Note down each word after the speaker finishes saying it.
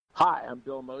Hi, I'm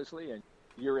Bill Mosley, and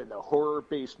you're in the horror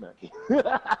basement. Lick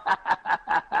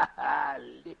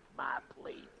my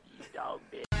plate, you dog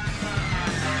bitch.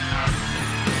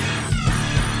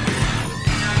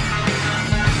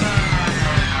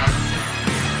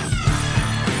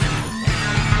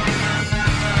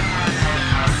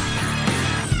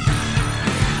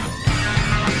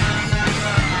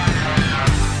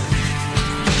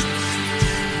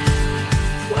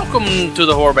 Welcome to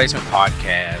the Horror Basement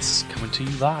Podcast, coming to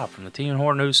you live from the Teen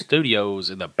Horror News Studios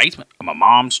in the basement of my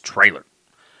mom's trailer.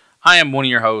 I am one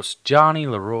of your hosts, Johnny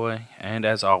Leroy, and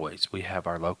as always, we have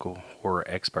our local horror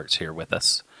experts here with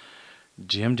us.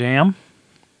 Jim Jam.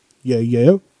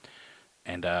 Yeah.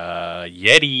 And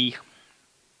Yeti.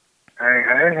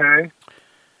 Hey.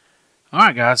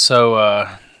 Alright guys, so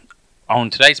on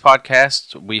today's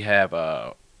podcast, we have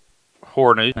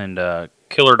horror news and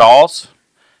killer dolls.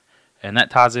 And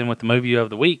that ties in with the movie of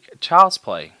the week, Child's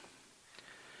Play.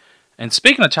 And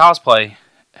speaking of Child's Play,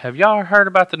 have y'all heard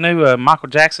about the new Michael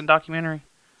Jackson documentary?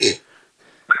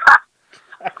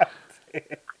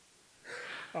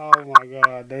 Oh my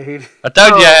god, dude. I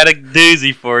told you I had a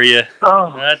doozy for you.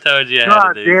 Oh, I told you I had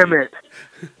God a doozy.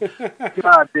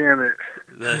 damn it.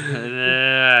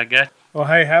 I got. Well,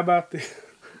 hey, how about this?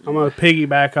 I'm going to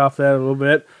piggyback off that a little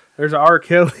bit. There's an R.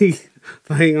 Kelly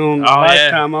thing on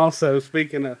Lifetime also,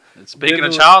 speaking of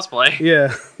Child's Play.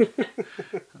 Yeah.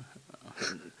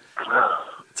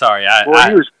 Sorry,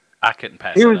 I couldn't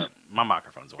pass it up. My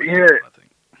microphone's way too loud, I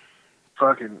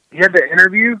think. He had the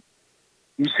interview.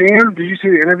 You see him? Did you see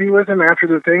the interview with him after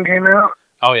the thing came out?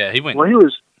 Oh yeah, he went. Well,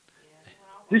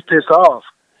 he's pissed off.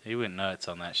 He went nuts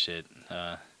on that shit.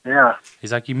 Yeah.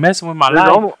 He's like, you messing with my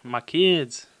life, my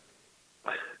kids.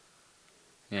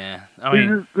 Yeah, I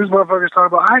mean, this motherfucker's talking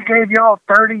about, I gave y'all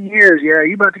 30 years. Yeah,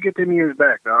 you about to get them years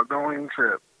back, dog. Don't even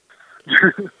trip.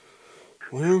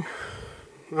 Well,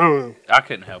 I don't know. I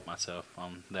couldn't help myself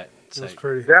on that. That's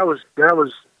pretty. That was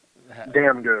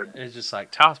damn good. It's just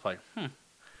like Child's Play.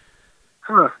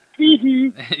 Huh.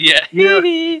 Yeah.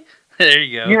 There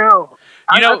you go.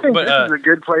 I think this is a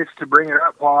good place to bring it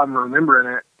up while I'm remembering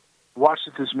it. Watched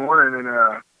it this morning,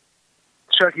 and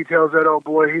Chucky tells that old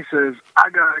boy, he says, I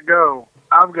gotta go.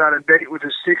 I've got a date with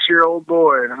a 6-year-old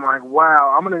boy. And I'm like,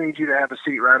 wow, I'm going to need you to have a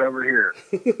seat right over here.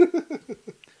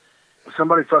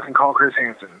 Somebody fucking call Chris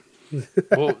Hansen.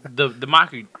 Well, the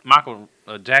Michael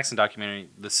Jackson documentary,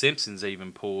 The Simpsons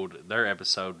even pulled their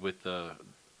episode with the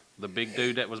big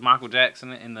dude that was Michael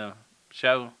Jackson in the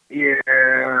show.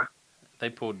 Yeah. They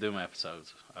pulled them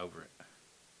episodes over it.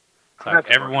 It's like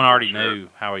everyone already knew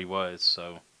how he was,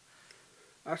 so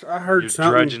I heard you're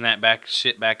something. drudging that back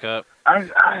up.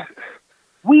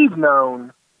 We've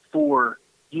known for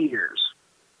years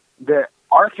that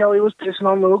R. Kelly was pissing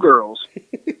on little girls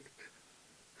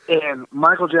and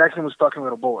Michael Jackson was fucking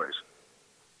little boys.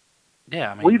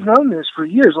 Yeah, I mean, we've known this for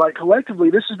years. Like, collectively,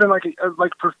 this has been like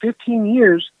for 15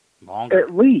 years longer.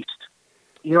 At least.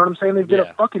 You know what I'm saying? They've been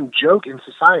a fucking joke in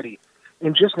society.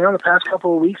 And just now, the past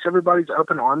couple of weeks, everybody's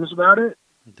up in arms about it.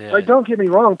 Yeah. Like, don't get me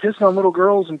wrong, pissing on little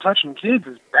girls and touching kids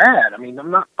is bad. I mean, I'm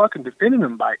not fucking defending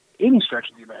them by any stretch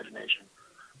of the imagination.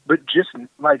 But just,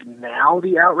 like, now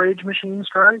the outrage machine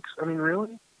strikes? I mean,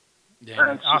 really?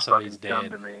 Yeah, also he's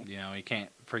dead. You know, he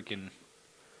can't freaking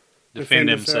defend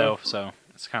himself, so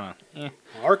it's kind of,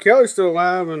 R. Kelly's still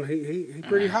alive, and he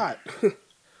pretty hot.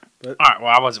 But, all right,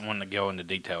 well, I wasn't wanting to go into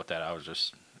detail with that. I was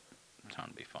just trying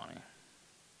to be funny.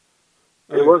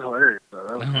 It was hilarious, though.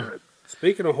 That was good.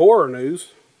 Speaking of horror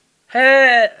news.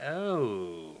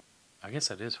 I guess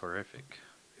that is horrific.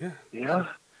 Yeah.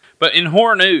 But in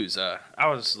horror news, I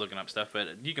was looking up stuff,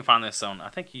 but you can find this on, I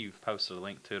think you posted a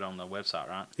link to it on the website,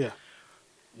 right? Yeah.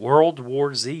 World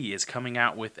War Z is coming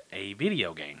out with a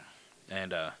video game.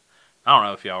 And I don't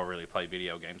know if y'all really play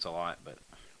video games a lot, but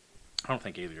I don't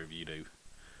think either of you do.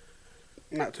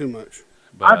 Not too much.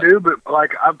 But, I do, but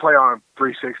like I play on a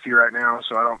 360 right now,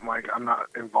 so I'm not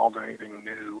involved in anything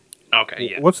new. Okay,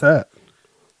 yeah. What's that?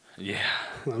 Yeah.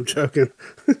 I'm joking.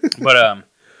 But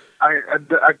I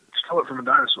stole it from a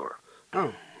dinosaur.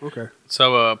 Oh, okay.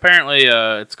 So apparently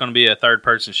it's going to be a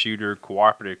third-person shooter,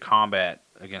 cooperative combat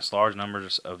against large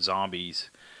numbers of zombies.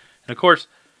 And of course,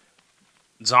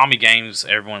 zombie games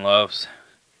everyone loves.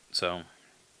 So,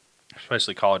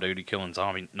 especially Call of Duty, killing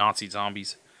Nazi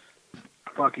zombies.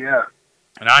 Fuck yeah.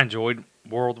 And I enjoyed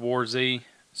World War Z.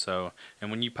 So, and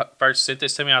when you first sent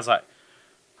this to me, I was like,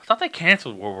 I thought they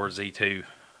canceled World War Z 2.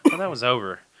 I thought that was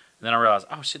over. And then I realized,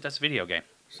 oh shit, that's a video game.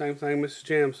 Same thing Mrs.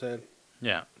 Jam said.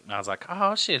 Yeah. And I was like,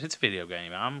 oh shit, it's a video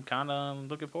game. I'm kind of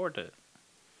looking forward to it.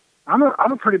 I'm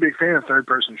a pretty big fan of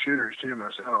third-person shooters, too,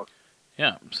 myself.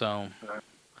 Yeah, so,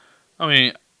 I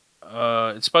mean,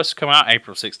 It's supposed to come out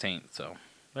April 16th. So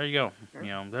there you go. You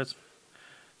know, that's.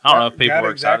 I don't know if people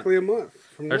were excited. Exactly a month.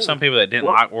 There's some people that didn't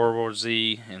like World War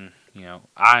Z, and you know,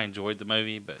 I enjoyed the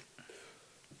movie, but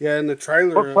yeah, in the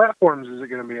trailer. What platforms is it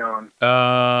going to be on?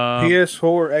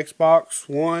 PS4, Xbox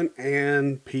One,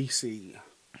 and PC.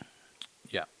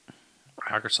 Yeah,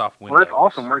 Microsoft Windows. Well, that's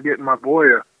awesome. We're getting my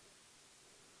boy a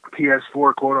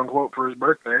PS4, quote unquote, for his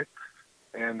birthday,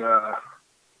 and yeah,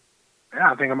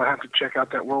 I think I'm gonna have to check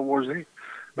out that World War Z.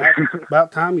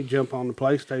 About time you jump on the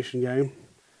PlayStation game.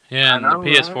 Yeah, and the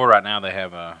PS4 right now they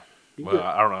have I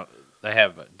don't know, they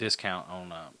have a discount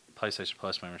on PlayStation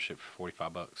Plus membership for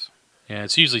 $45. Yeah,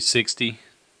 it's usually $60,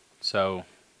 so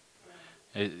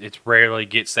it rarely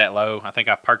gets that low. I think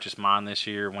I purchased mine this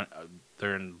year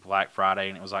during Black Friday,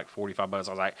 and it was like $45. I was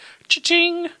like,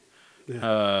 cha-ching!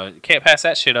 Yeah. Can't pass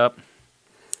that shit up.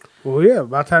 Well, yeah,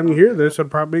 by the time you hear this, it'll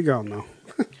probably be gone, though.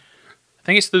 I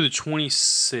think it's through the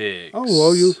 26th. Oh,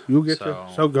 well, you'll get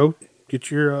so go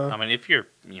get your... I mean, if you're,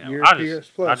 you know, your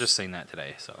I just seen that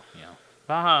today, so, you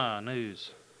know.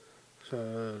 News.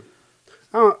 So,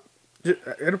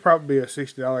 it'll probably be a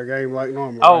 $60 game like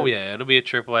normal. Oh, right? yeah, it'll be a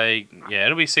AAA. Yeah,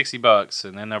 it'll be $60,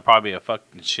 and then there'll probably be a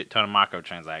fucking shit ton of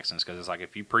microtransactions, because it's like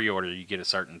if you pre-order, you get a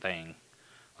certain thing,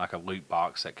 like a loot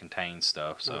box that contains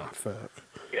stuff, so. Oh, fuck.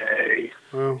 Yay.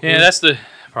 Well, yeah, that's the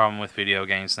problem with video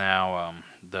games now.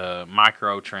 The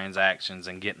microtransactions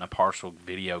and getting a partial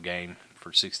video game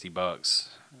for $60.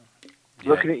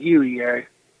 Looking at you, EA.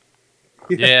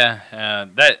 Yeah,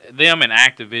 that them and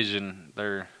Activision,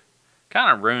 they're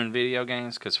kind of ruined video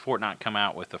games because Fortnite come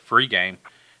out with a free game,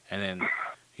 and then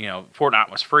you know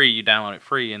Fortnite was free, you download it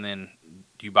free, and then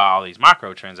you buy all these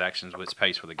microtransactions, which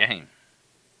pays for the game.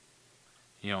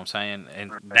 You know what I'm saying?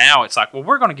 And now it's like, well,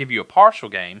 we're going to give you a partial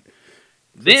game,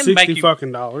 then $60 make you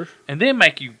fucking dollars, and then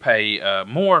make you pay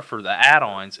more for the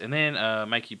add-ons, and then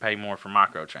make you pay more for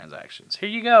microtransactions. Here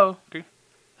you go.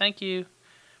 Thank you.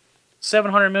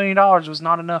 $700 million was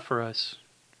not enough for us.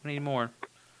 We need more.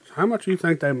 How much do you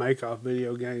think they make off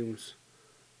video games?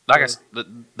 Like I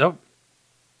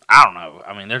don't know.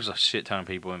 I mean, there's a shit ton of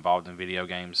people involved in video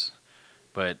games,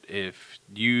 but if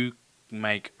you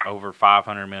make over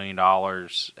 $500 million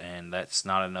and that's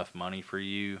not enough money for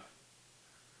you,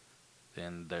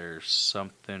 then there's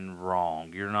something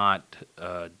wrong. You're not.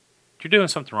 You're doing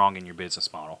something wrong in your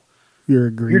business model. You're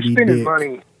a greedy You're spending dick.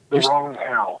 money the wrong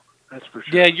how. That's for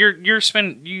sure. Yeah, you're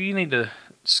spending. You need to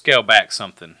scale back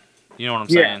something. You know what I'm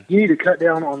saying? You need to cut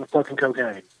down on the fucking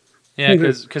cocaine. Yeah,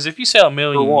 because if you sell a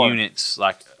million units,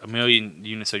 like a million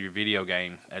units of your video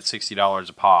game at $60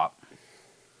 a pop,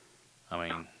 I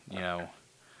mean, you know,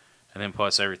 and then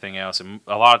plus everything else, and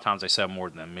a lot of times they sell more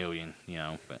than a million, you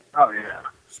know. But oh yeah.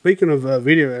 Speaking of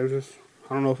video games,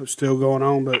 I don't know if it's still going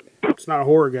on, but it's not a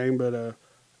horror game. But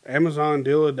Amazon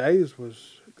deal of days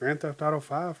was Grand Theft Auto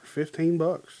 5 for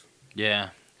 $15. yeah.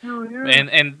 Oh, yeah.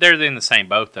 And they're in the same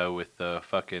boat though with the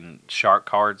fucking shark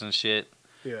cards and shit.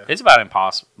 Yeah, It's about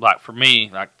impossible. Like for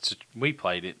me, like we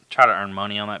played it, try to earn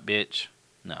money on that bitch.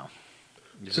 No,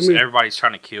 it's just everybody's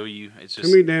trying to kill you. It's just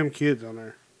too many damn kids on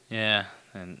there. Yeah,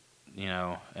 and you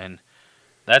know, and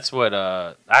that's what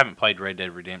I haven't played Red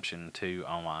Dead Redemption 2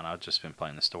 online. I've just been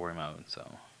playing the story mode.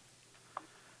 So,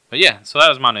 but yeah, so that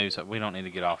was my news. We don't need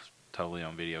to get off totally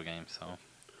on video games.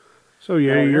 So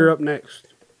yeah, you're up next.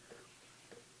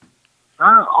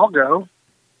 I'll go.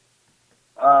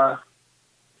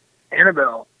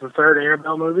 Annabelle, the third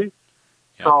Annabelle movie.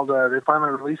 Yep. Called. They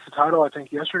finally released the title, I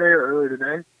think, yesterday or earlier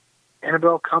today.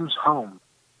 Annabelle Comes Home.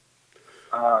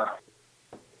 Why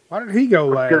did he go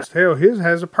last? Hell, his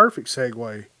has a perfect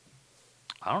segue.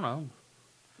 I don't know.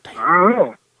 I don't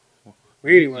know.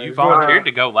 Anyway, You volunteered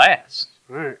to go last.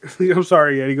 All right. I'm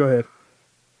sorry, Eddie. Go ahead.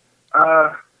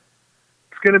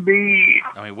 It's gonna be.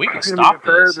 I mean, we can stop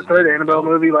this. The third Annabelle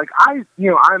movie. Like I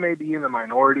may be in the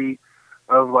minority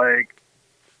of like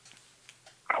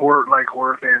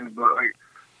horror fans, but like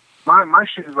my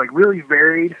shit is like really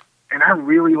varied, and I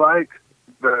really liked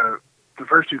the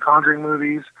first two Conjuring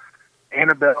movies.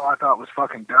 Annabelle I thought was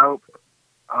fucking dope.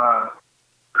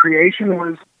 Creation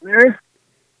was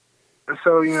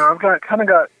so I've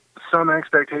got some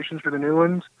expectations for the new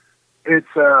ones. It's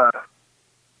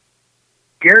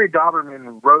Gary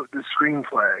Dauberman wrote the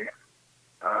screenplay,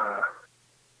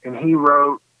 and he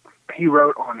wrote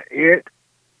on it.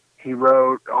 He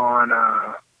wrote on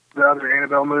the other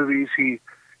Annabelle movies. He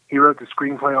wrote the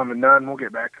screenplay on The Nun. We'll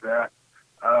get back to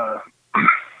that.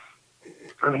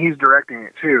 And he's directing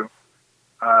it too.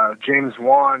 James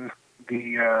Wan,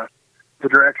 the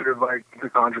director of like the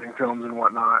Conjuring films and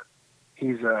whatnot,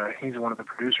 he's one of the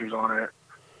producers on it.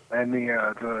 And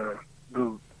the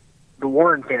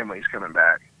Warren family's coming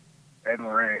back. Ed and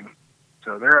Lorraine.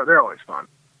 So they're always fun.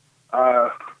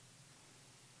 I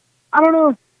don't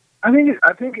know. I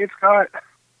think it's got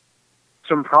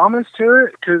some promise to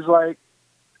it because, like,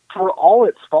 for all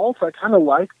its faults, I kind of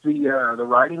like the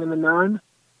writing in The Nun.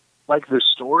 Like, the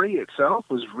story itself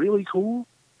was really cool.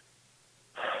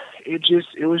 It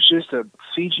was just a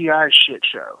CGI shit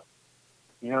show.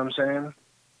 You know what I'm saying?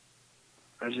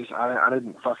 I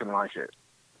didn't fucking like it.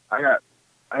 I got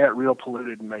real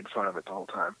polluted and made fun of it the whole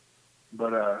time.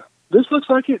 But this looks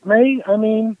like it may. I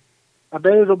mean, I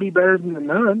bet it'll be better than The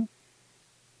Nun.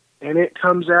 And it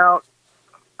comes out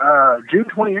June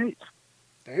 28th.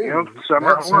 Damn, you know,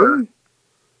 summer horror.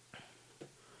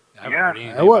 Yeah,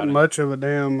 it wasn't much of a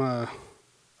damn a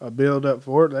build up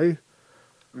for it. They've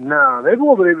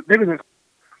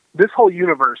this whole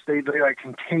universe. They like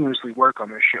continuously work on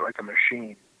this shit like a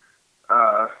machine.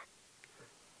 Well,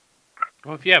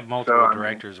 if you have multiple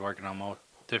directors working on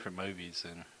different movies,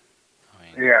 then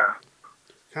yeah,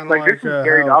 kind of like this is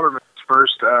Gary Dauberman's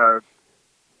first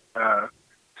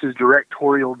his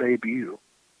directorial debut.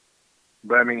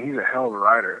 But I mean, he's a hell of a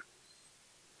writer.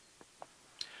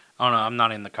 Oh no, I'm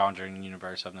not in the Conjuring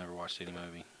universe. I've never watched any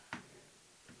movie.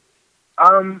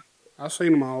 I've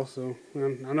seen them all, so I know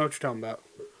what you're talking about.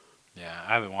 Yeah,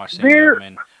 I haven't watched any of them.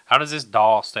 And how does this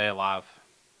doll stay alive?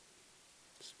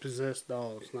 It's a possessed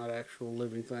doll. It's not an actual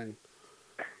living thing.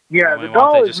 Yeah, the doll why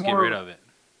don't they is just get rid of it?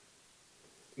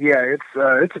 Yeah,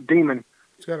 it's a demon.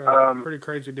 It's got a pretty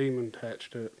crazy demon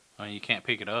attached to it. I mean, you can't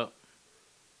pick it up.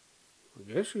 I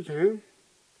guess you can.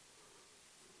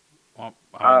 Well,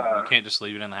 you can't just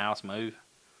leave it in the house and move.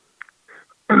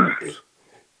 I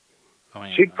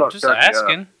mean, I'm just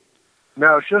asking.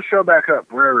 No, she'll show back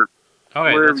up wherever.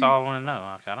 Okay, that's all I want to know.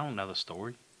 Like, I don't know the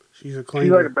story. She's a clinger.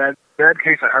 She's like a bad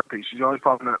case of herpes. She's always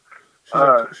popping up.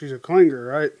 She's a clinger,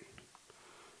 right?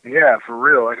 Yeah, for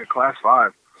real, like a class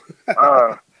 5.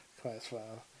 Class 5.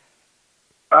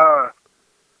 I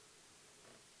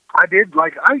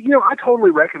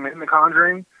totally recommend The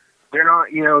Conjuring. They're not,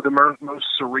 the most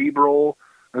cerebral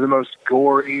or the most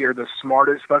gory or the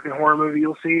smartest fucking horror movie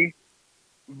you'll see.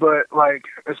 But, like,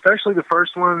 especially the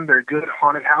first one, they're good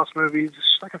haunted house movies. It's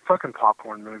just like a fucking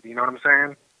popcorn movie, you know what I'm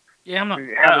saying? Yeah, I'm not.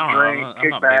 Have a drink,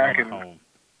 kick back, big on the whole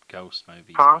ghost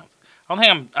movies. Huh?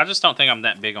 I just don't think I'm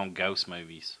that big on ghost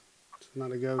movies. It's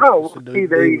not a ghost. Oh, see,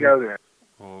 there you go then.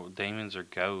 Well, demons are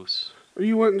ghosts. Well,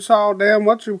 you went and saw damn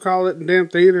whatchamacallit in damn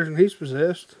theaters, and he's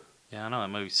possessed. Yeah, I know that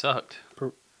movie sucked.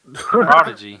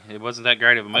 Prodigy. It wasn't that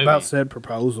great of a movie. About said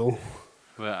Proposal.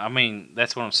 Well, I mean,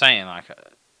 that's what I'm saying. Like,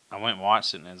 I went and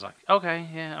watched it, and it was like, okay,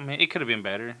 yeah. I mean, it could have been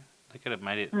better. They could have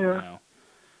made it, Yeah,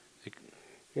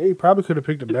 you probably could have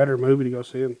picked a better movie to go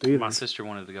see in theaters. My sister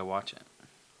wanted to go watch it.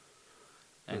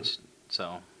 And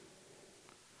so,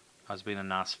 I was being a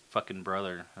nice fucking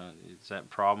brother. Is that a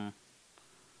problem?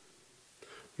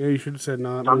 Yeah, you should have said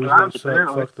no. Sometimes,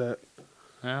 fuck that.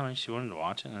 Well, I mean, she wanted to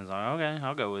watch it, and I was like, okay,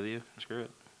 I'll go with you. Screw it.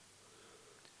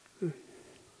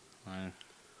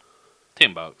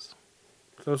 $10.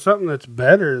 So something that's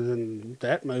better than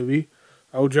that movie,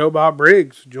 old Joe Bob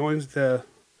Briggs joins the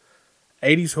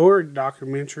 80s horror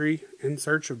documentary In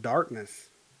Search of Darkness,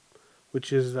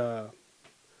 which is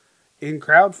in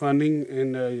crowdfunding,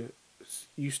 and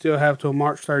you still have till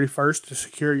March 31st to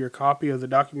secure your copy of the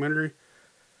documentary.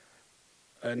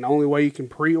 And the only way you can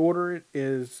pre-order it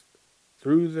is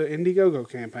through the Indiegogo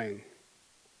campaign.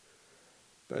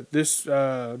 But this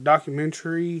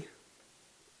documentary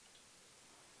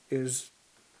is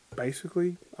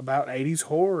basically about 80s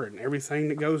horror and everything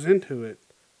that goes into it.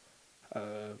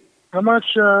 How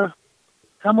much a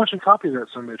copy of that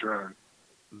somebody trying?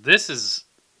 This is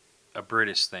a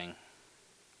British thing.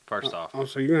 First off. Oh,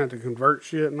 so you're gonna have to convert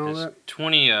shit and all that?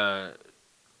 20 I'm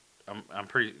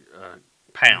pretty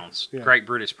pounds. Yeah. Great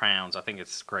British pounds. I think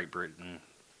it's Great Britain,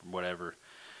 whatever.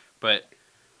 But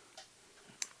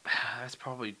that's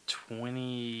probably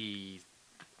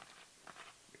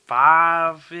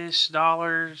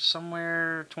 $25-ish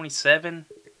somewhere, 27.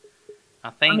 I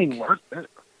think. I mean, worth it.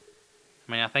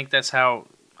 I mean, I think that's how.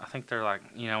 I think they're like,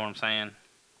 you know what I'm saying.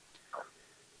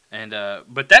 And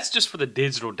but that's just for the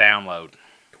digital download.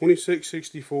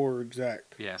 $26.64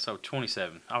 exact. Yeah, so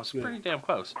 27. I was pretty damn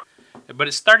close. But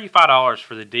it's $35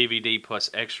 for the DVD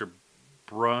plus extra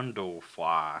Brundle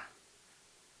fly.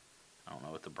 I don't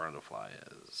know what the Brundle fly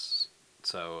is.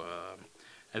 So,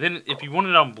 and then if you want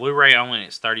it on Blu-ray only,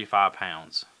 it's 35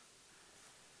 pounds.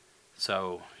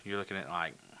 So you're looking at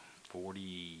like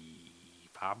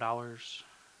 $45.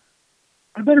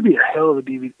 It better be a hell of a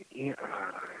DVD. Yeah.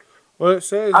 Well, it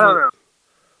says I don't know.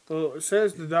 Well, it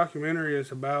says the documentary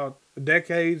is about The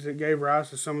decades that gave rise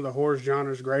to some of the horror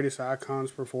genre's greatest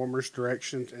icons, performers,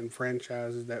 directions, and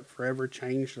franchises that forever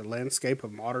changed the landscape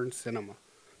of modern cinema.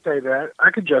 Say that.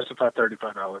 I could justify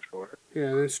 $35 for it. Yeah,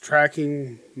 and it's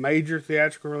tracking major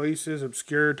theatrical releases,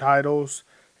 obscure titles,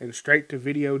 and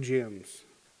straight-to-video gems.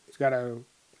 It's got an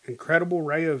incredible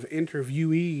array of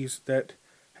interviewees that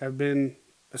have been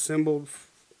assembled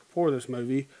for this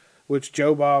movie, which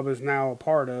Joe Bob is now a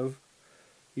part of.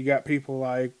 You got people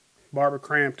like Barbara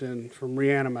Crampton from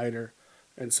Reanimator,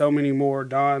 and so many more.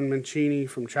 Don Mancini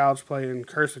from Child's Play and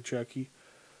Curse of Chucky.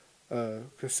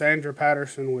 Cassandra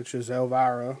Patterson, which is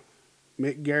Elvira.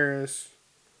 Mick Garris.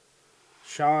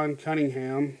 Sean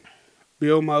Cunningham.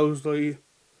 Bill Moseley.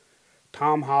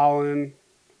 Tom Holland.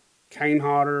 Kane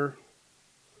Hodder.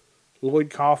 Lloyd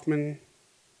Kaufman.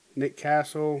 Nick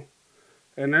Castle.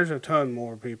 And there's a ton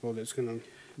more people that's going to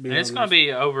be. And it's going to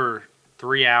be over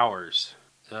 3 hours.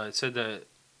 It said to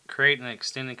create an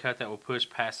extended cut that will push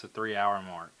past the 3 hour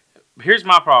mark. Here's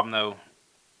my problem though.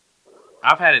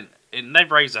 I've had it, and they've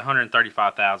raised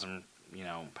 135,000,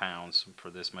 pounds for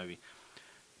this movie.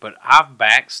 But I've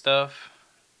backed stuff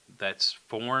that's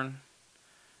foreign,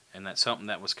 and that's something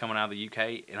that was coming out of the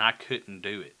UK, and I couldn't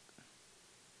do it.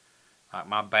 Like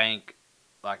my bank,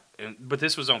 but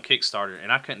this was on Kickstarter,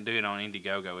 and I couldn't do it on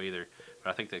Indiegogo either.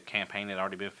 But I think the campaign had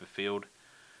already been fulfilled.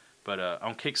 But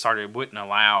on Kickstarter, it wouldn't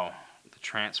allow the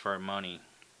transfer of money,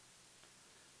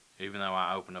 even though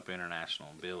I opened up international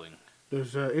billing.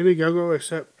 Does Indiegogo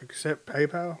accept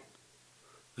PayPal?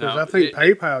 Because No, I think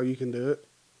PayPal you can do it.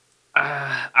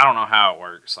 I don't know how it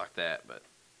works like that, but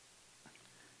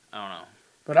I don't know.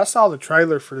 But I saw the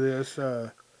trailer for this,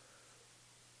 and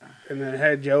then it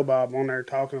had Joe Bob on there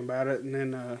talking about it, and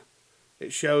then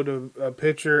it showed a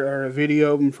picture or a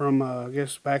video of him from, I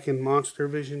guess, back in Monster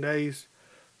Vision days.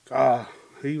 God,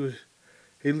 he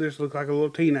just looked like a little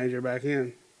teenager back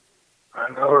then. I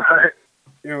know, right?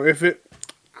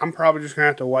 I'm probably just going to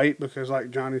have to wait because, like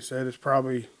Johnny said, it's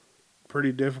probably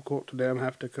pretty difficult to them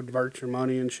have to convert your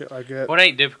money and shit like that. Well, it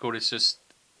ain't difficult. It's just,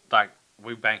 like,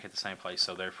 we bank at the same place,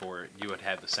 so therefore you would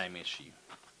have the same issue.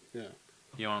 Yeah.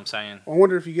 You know what I'm saying? I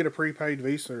wonder if you get a prepaid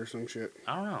Visa or some shit.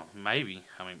 I don't know. Maybe.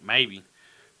 Maybe.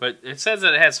 But it says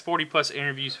that it has 40-plus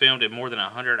interviews filmed and more than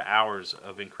 100 hours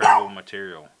of incredible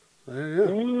material. Yeah.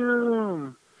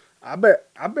 Damn. I bet.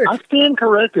 I stand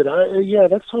corrected. Yeah,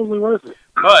 that's totally worth it.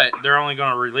 But they're only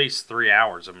going to release 3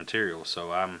 hours of material, so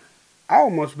I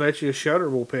almost bet you Shudder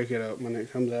will pick it up when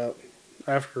it comes out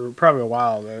after probably a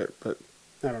while of it, but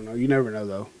I don't know. You never know,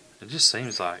 though. It just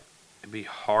seems like it'd be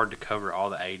hard to cover all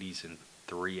the 80s in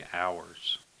 3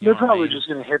 hours. They're probably just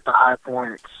going to hit the high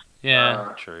points.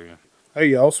 Yeah, true. Hey,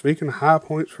 y'all, speaking of high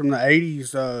points from the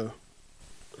 80s,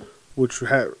 which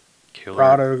had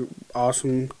brought a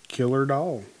awesome killer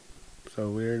doll.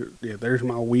 So, there's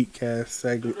my weak cast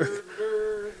segment.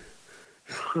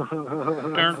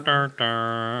 Dun, dun,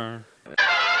 dun.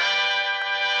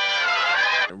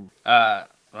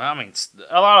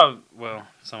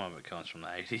 Some of it comes from the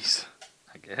 80s,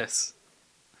 I guess.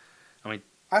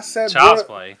 I said Child's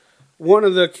Play. One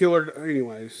of the killer,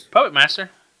 anyways. Puppet Master.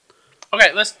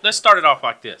 Okay, let's start it off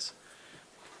like this.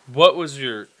 What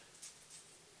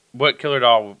killer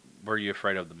doll were you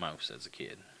afraid of the most as a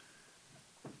kid?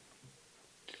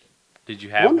 Did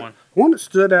you have one? One that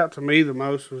stood out to me the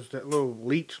most was that little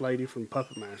leech lady from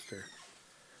Puppet Master.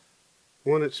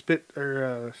 One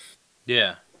that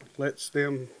lets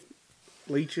them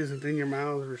leeches in your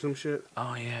mouth or some shit.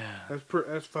 Oh yeah,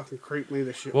 that's fucking creeped me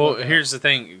the shit. Well, here's the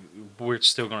thing: we're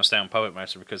still gonna stay on Puppet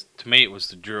Master because to me it was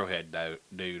the drill head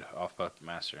dude off Puppet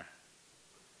Master.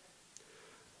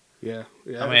 Yeah.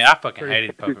 I fucking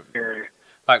hated Puppet.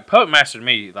 Like Puppet Master to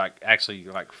me, actually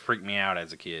freaked me out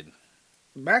as a kid.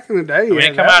 Back in the day,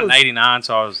 it came out in '89,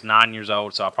 so I was 9 years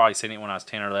old. So I probably seen it when I was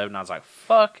 10 or 11. And I was like,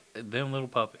 "Fuck them little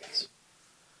puppets."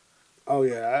 Oh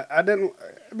yeah, I didn't.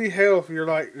 It'd be hell if you're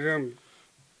like them.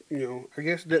 I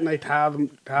guess didn't they tie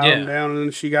them down and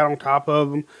then she got on top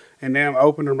of them and damn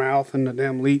opened her mouth and the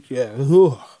damn leech. Yeah,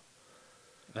 ugh.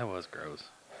 That was gross.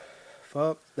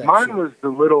 Fuck that. Mine shit. was the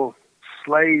little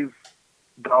slave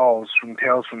dolls from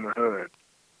Tales from the Hood.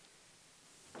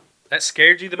 That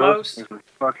scared you the most? Those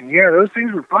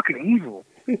things were fucking evil.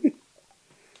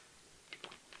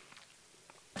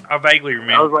 I vaguely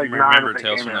remember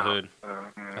Tales from the Hood. Yeah.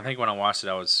 I think when I watched it,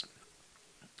 I was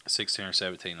 16 or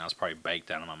 17. I was probably baked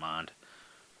out of my mind.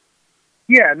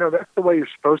 Yeah, no, that's the way you're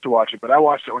supposed to watch it. But I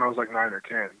watched it when I was like 9 or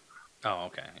 10. Oh,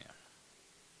 okay, yeah.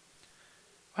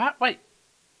 What? Wait.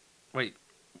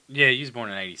 Yeah, you was born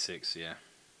in '86. Yeah.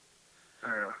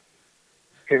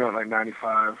 Came out in like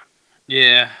 95.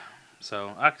 Yeah.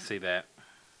 So I can see that.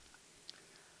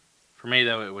 For me,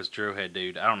 though, it was Drillhead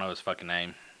Dude. I don't know his fucking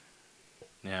name.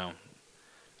 You know,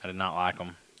 I did not like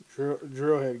him.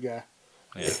 Drillhead guy.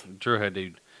 Yeah, Drillhead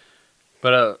Dude.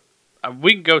 But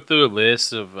we can go through a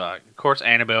list of course,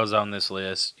 Annabelle's on this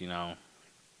list, you know.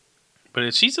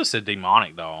 But she's just a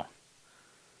demonic doll.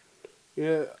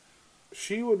 Yeah,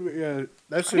 she would be. Yeah,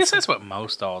 I guess that's what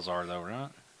most dolls are, though, right?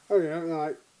 Oh yeah,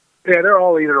 like. Yeah, they're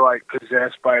all either like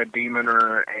possessed by a demon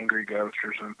or an angry ghost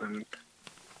or something.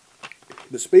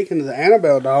 But speaking of the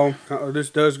Annabelle doll,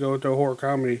 this does go into a horror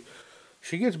comedy.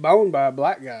 She gets boned by a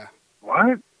black guy.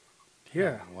 What?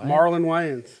 Yeah, What? Marlon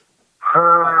Wayans.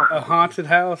 A haunted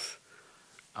house.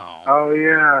 Oh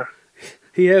yeah.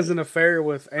 He has an affair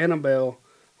with Annabelle,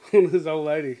 his old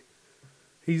lady.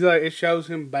 He's like, it shows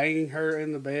him banging her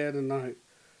in the bed, and like,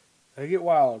 they get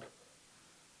wild.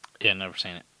 Yeah, never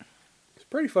seen it. It's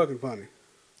pretty fucking funny.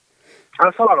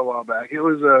 I saw it a while back. It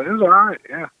was alright,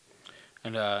 yeah.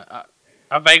 And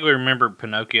I vaguely remember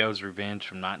Pinocchio's Revenge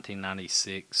from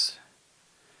 1996. Is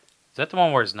that the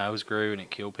one where his nose grew and it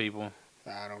killed people?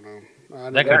 I don't know.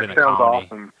 That could have been a comedy.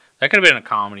 Awesome. That could have been a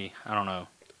comedy. I don't know.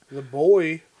 The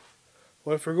boy.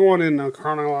 Well, if we're going in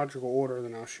chronological order,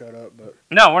 then I'll shut up. But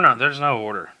No, we're not. There's no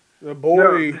order. the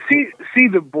boy. No, see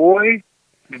the boy.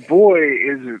 The boy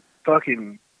is a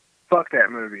fucking fuck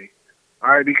that movie. All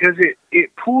right, because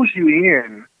it pulls you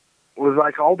in. Was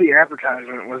like all the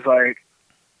advertisement was like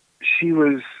she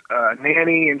was a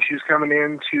nanny and she was coming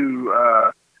in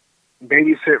to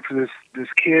babysit for this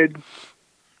kid,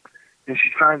 and she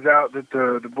finds out that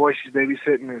the boy she's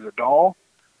babysitting is a doll,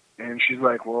 and she's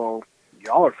like, well,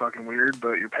 y'all are fucking weird,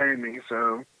 but you're paying me,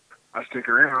 so I stick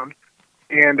around.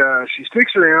 And she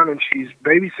sticks around, and she's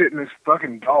babysitting this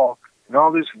fucking doll, and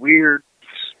all this weird,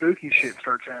 spooky shit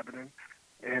starts happening.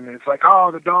 And it's like, oh,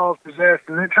 the doll's possessed.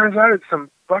 And it turns out it's some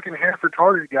fucking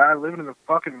half-retarded guy living in the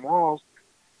fucking walls.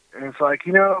 And it's like,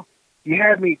 you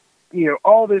had me,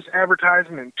 all this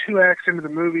advertising and 2 acts into the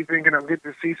movie thinking I'm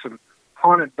getting to see some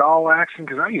haunted doll action,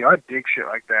 because I dig shit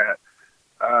like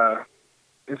that.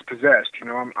 It's possessed,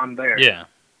 I'm there. Yeah.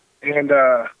 And,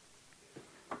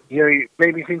 it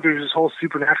made me think there's this whole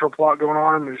supernatural plot going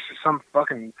on, and there's just some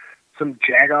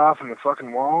jag-off in the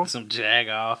fucking wall. Some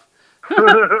jag-off.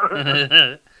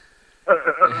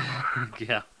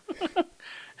 Yeah.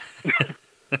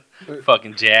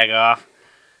 Fucking jag-off.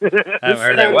 I haven't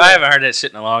heard that. Well, I haven't heard that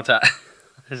shit in a long time.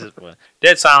 This is what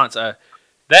Dead Silence.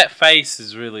 That face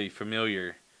is really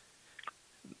familiar.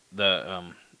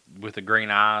 With the green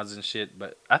eyes and shit,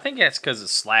 but I think that's because of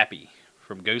Slappy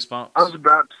from Goosebumps. I was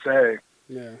about to say.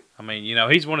 Yeah. I mean,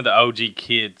 he's one of the OG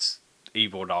kids'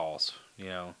 evil dolls.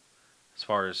 As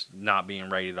far as not being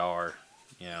rated R.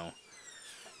 Yeah.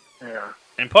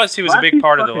 And plus, he was a big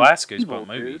part of the last Goosebumps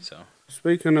movie. Dude. So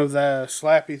Speaking of the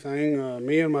Slappy thing,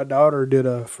 me and my daughter did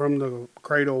a From the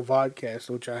Cradle vodcast,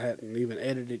 which I hadn't even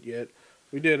edited yet.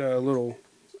 We did a little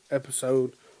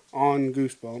episode on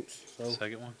Goosebumps. So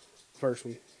second one, first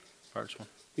one.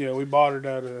 Yeah, we bought it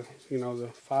at the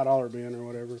 $5 bin or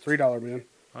whatever, $3 bin.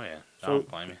 Oh yeah, I So, don't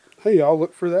blame you. Hey, y'all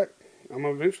look for that. I'm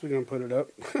eventually gonna put it up.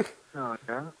 Oh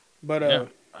yeah. But Yeah.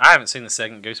 I haven't seen the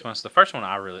second Goosebumps. The first one,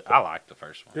 I liked the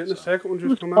first one. didn't so. the second one It just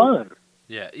was come out? fun.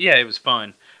 Yeah, it was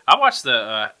fun. I watched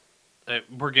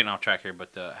we're getting off track here,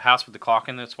 but the House with the Clock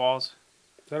in its Walls.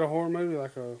 Is that a horror movie,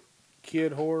 like a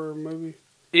kid horror movie?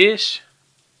 Ish.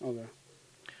 Okay.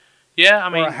 Yeah, I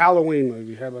mean, or a Halloween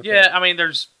movie. How about that? yeah, I mean,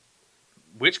 there's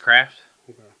witchcraft,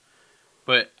 Okay.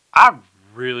 but I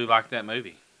really liked that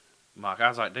movie. Like, I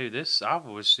was like, dude, I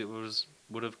wish it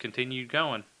would have continued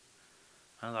going.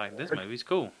 I was like, this movie's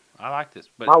cool. I like this.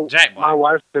 But Jack Black. My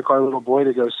wife took our little boy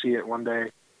to go see it one day.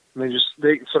 And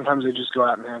sometimes they just go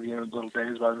out and have, little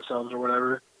days by themselves or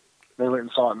whatever. They went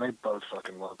and saw it and they both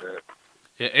fucking loved it.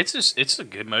 Yeah, it's a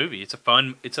good movie. It's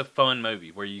a fun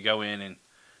movie where you go in and,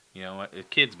 a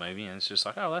kid's movie, and it's just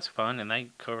like, oh, that's fun. And they,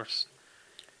 of course,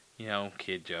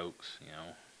 kid jokes,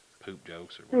 poop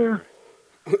jokes or whatever.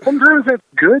 Yeah. Sometimes that's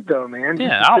good though, man.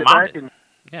 Yeah, I don't mind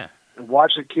it. And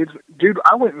watch the kids. Dude,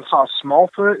 I went and saw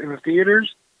Smallfoot in the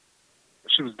theaters.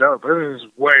 She was dope. It was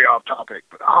way off topic,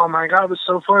 but oh my god, it was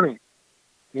so funny.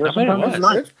 Sometimes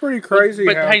It's it's pretty crazy.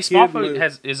 But how hey, kids Smallfoot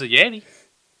move. is a Yeti.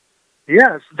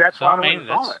 Yes, that's So why I I went mean,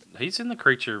 and saw it. he's in the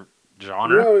creature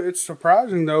genre. It's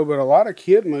surprising though, but a lot of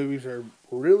kid movies are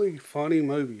really funny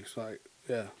movies. Like,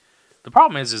 yeah, The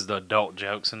problem is the adult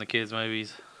jokes in the kids'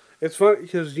 movies. it's funny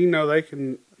because they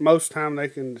can most time they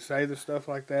can say the stuff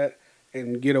like that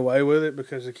and get away with it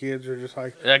because the kids are just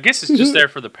like, I guess it's just there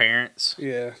for the parents.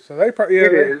 yeah. So they probably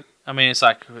It is. I mean, it's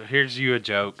like, here's you a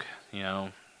joke,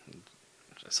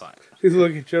 It's like, He's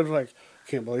looking at each other like,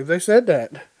 can't believe they said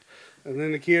that. And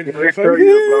then the kids they throw you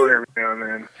a bone every now and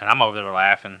then. And I'm over there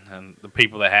laughing, and the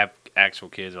people that have actual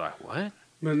kids are like, "What?"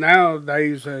 But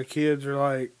nowadays, kids are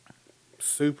like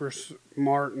super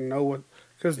smart and know what,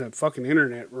 because the fucking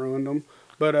internet ruined them.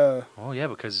 But well, yeah,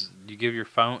 because you give your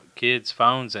kids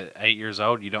phones at 8 years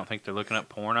old, you don't think they're looking up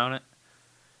porn on it?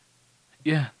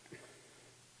 Yeah.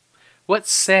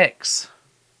 What's sex?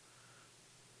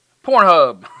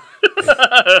 Pornhub.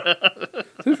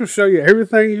 This will show you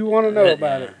everything you want to know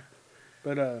about it.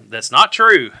 But that's not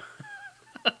true.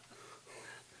 what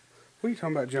are you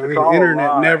talking about, Johnny? The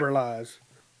internet never lies.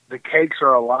 The cakes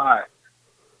are a lie.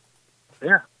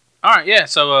 Yeah. All right, yeah.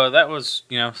 So that was,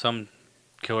 some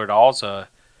killer dolls.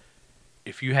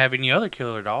 If you have any other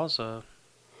killer dolls,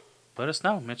 let us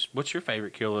know. What's your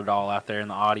favorite killer doll out there in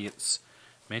the audience?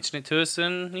 Mention it to us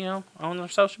on our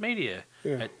social media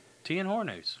at TN Horror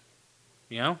News.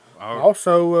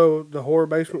 Also, the Horror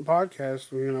Basement podcast.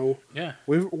 Yeah,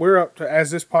 we're up to,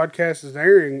 as this podcast is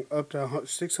airing, up to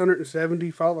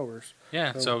 670 followers.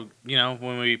 Yeah, so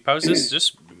when we post this,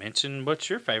 just mention what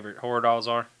your favorite horror dolls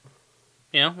are.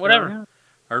 Whatever,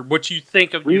 or what you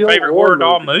think of your favorite horror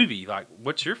doll movie. Like,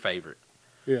 what's your favorite?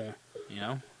 Yeah,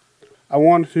 I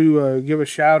wanted to give a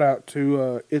shout out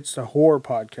to It's a Horror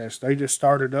podcast. They just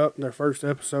started up. Their first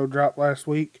episode dropped last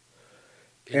week.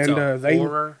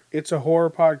 It's a horror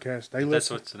podcast. That's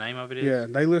what the name of it is? Yeah,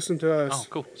 they listen to us. Oh,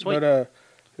 cool. Sweet. But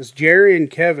it's Jerry and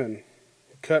Kevin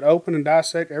cut open and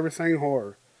dissect everything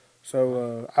horror.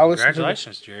 So I listen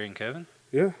Congratulations, Jerry and Kevin.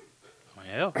 Yeah.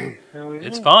 Well,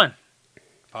 it's fun.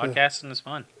 Podcasting is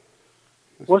fun.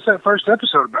 What's that first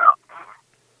episode about?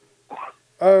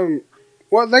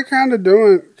 Well, they're kind of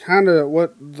doing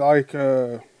what like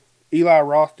Eli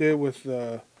Roth did with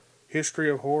the history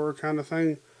of horror kind of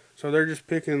thing. So they're just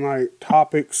picking like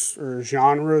topics or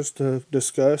genres to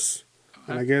discuss,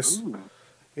 and I guess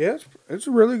it's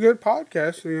a really good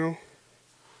podcast.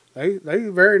 They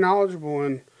very knowledgeable,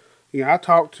 and I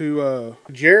talked to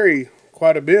Jerry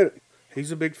quite a bit.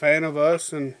 He's a big fan of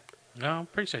us, and I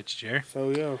appreciate you, Jerry.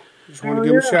 So just want to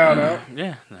give him a shout out.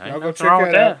 Yeah, y'all go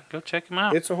check that out. Go check him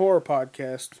out. It's a horror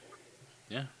podcast.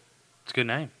 Yeah, it's a good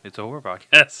name. It's a horror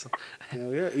podcast.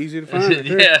 Hell yeah, easy to find.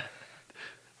 Yeah.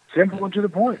 Simple and to the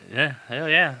point. Yeah, hell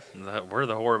yeah. We're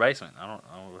the Horror Basement. I don't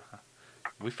know.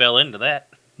 We fell into that.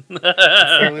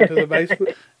 Fell into the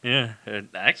basement? Yeah.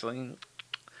 Actually,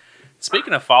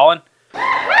 speaking of falling.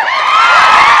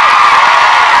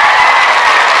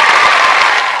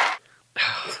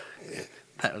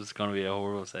 That was going to be a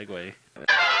horrible segue.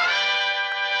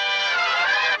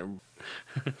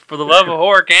 For the love of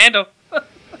horror, Candle.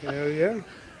 Hell yeah.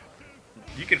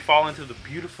 You can fall into the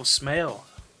beautiful smell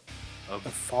of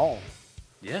fall.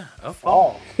 Yeah, of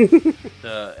fall.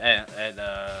 At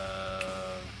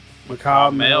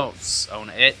Macabre Melts on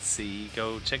Etsy.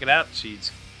 Go check it out. She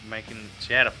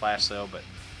had a flash sale, but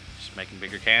she's making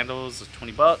bigger candles. It's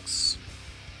 $20,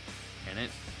 and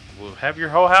it will have your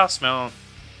whole house smelling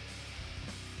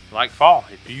like fall.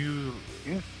 If you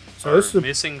are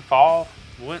missing fall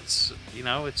once,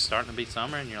 it's starting to be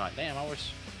summer, and you're like, damn, I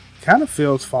wish. Kind of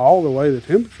feels fall the way the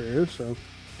temperature is. So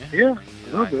yeah,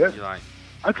 a little bit.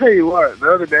 I'll tell you what.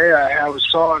 The other day I was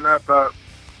sawing up.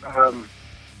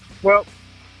 Well,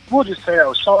 we'll just say I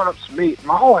was sawing up some meat.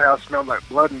 My whole house smelled like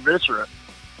blood and viscera.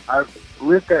 I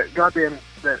lit that goddamn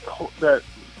that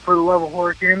For the Love of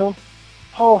Horror candle.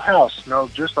 Whole house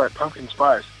smelled just like pumpkin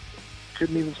spice.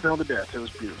 Couldn't even smell the death. It was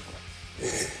beautiful.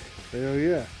 Hell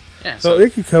yeah. Yeah. So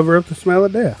it could cover up the smell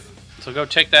of death. So go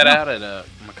check that out at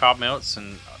Macabre Melts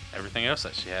and everything else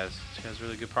that she has. She has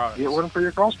really good products. Get one for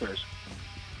your crawl space.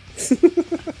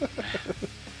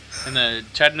 And the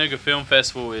Chattanooga Film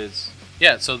Festival is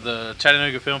the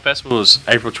Chattanooga Film Festival is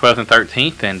April 12th and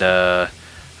 13th, and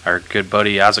our good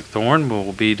buddy Isaac Thorne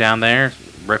will be down there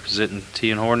representing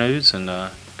TN Horror News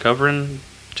and covering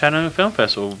Chattanooga Film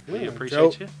Festival. We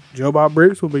appreciate you. Joe Bob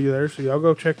Briggs will be there, so y'all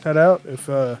go check that out. If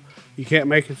you can't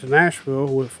make it to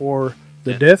Nashville for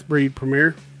the Death Breed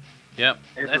premiere. Yep,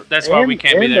 that's why we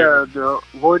can't be there.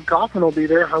 Lloyd Kaufman will be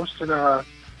there hosting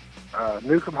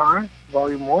Newcomb High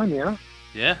Volume 1, yeah.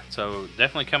 Yeah, so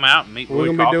definitely come out and meet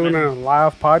Lloyd Kaufman. We're going to be doing a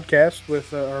live podcast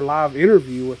with, or live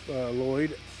interview with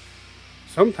Lloyd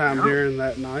sometime during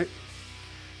that night.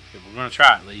 Yeah, we're going to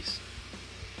try at least.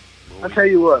 I'll tell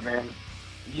you what, man.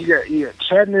 You got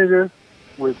Chattanooga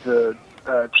with the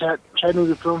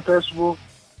Chattanooga Film Festival.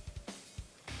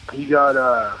 You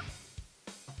got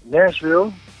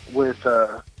Nashville with,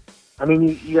 you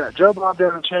got Joe Bob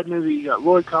down in Chattanooga. You got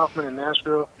Lloyd Kaufman in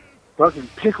Nashville. Fucking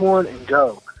pick one and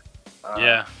go.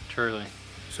 Yeah, truly.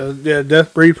 So,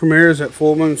 Death Breed premieres at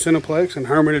Full Moon Cineplex in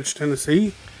Hermitage,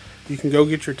 Tennessee. You can go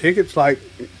get your tickets like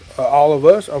all of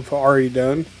us have already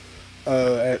done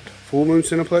at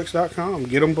fullmooncineplex.com.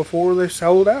 Get them before they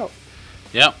sold out.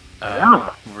 Yep.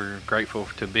 We're grateful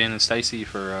to Ben and Stacy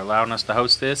for allowing us to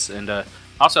host this. And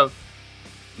also,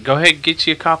 go ahead and get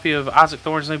you a copy of Isaac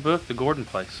Thorne's new book, The Gordon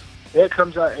Place. Yeah, it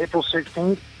comes out April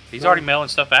 16th. He's already mailing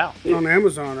stuff out. On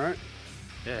Amazon, right?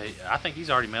 Yeah, I think he's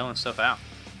already mailing stuff out.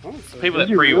 Oh, so People that Is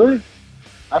he pre-order. really?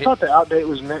 I thought the outdate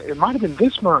was... It might have been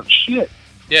this month. Shit.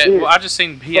 Yeah, Dude, well, I just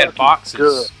seen he had fucking boxes.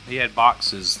 good. He had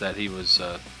boxes that he was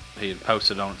he had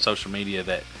posted on social media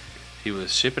that he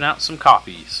was shipping out some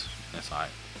copies. That's like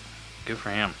good for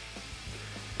him.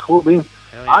 Cool bean.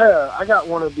 Hell yeah. I got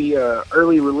one of the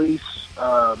early release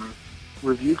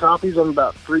review copies. I'm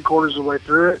about 3/4 of the way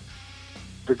through it.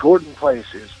 The Gordon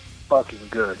Place is fucking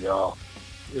good, y'all.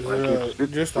 Is Like,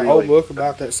 it just a really- whole book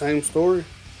about that same story?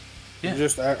 Yeah.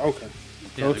 Just okay.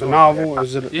 Yeah, So it's The a Gordon- novel?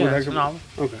 Is it? Yeah, it's a novel.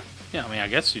 Okay. Yeah, I mean, I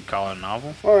guess you'd call it a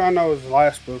novel. Well, I know his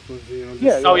last book was just,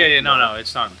 Yeah, Oh yeah, no,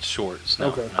 it's not shorts. No,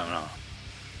 Okay. no.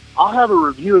 I'll have a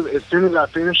review of it. As soon as I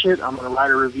finish it, I'm going to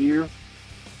write a review.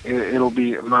 It'll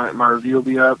be my review will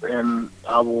be up, and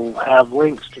I will have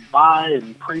links to buy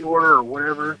and pre-order or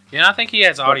whatever. Yeah, and I think he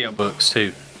has audiobooks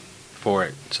too for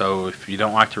it. So if you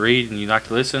don't like to read and you like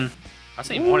to listen, I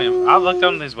seen one of them. I looked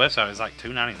on his website. It's like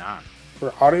 $2.99.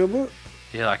 for audiobook.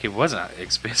 Yeah, like it wasn't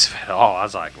expensive at all. I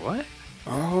was like, what?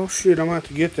 Oh shit! I'm gonna have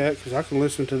to get that because I can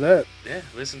listen to that. Yeah,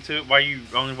 listen to it while you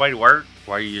on your way to work,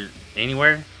 while you're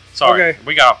anywhere. Sorry, Okay.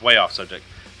 we got way off subject.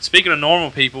 Speaking of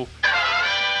normal people,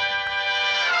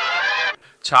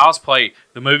 Child's Play,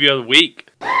 the movie of the week.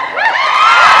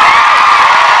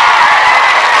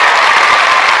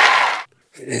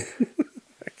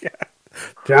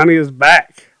 Johnny is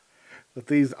back with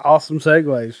these awesome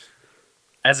segues.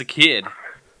 As a kid,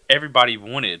 everybody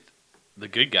wanted the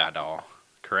good guy doll,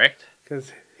 correct?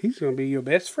 Because he's gonna be your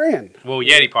best friend. Well,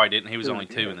 Yeti probably didn't. He was only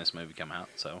 2 when this movie came out,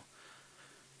 so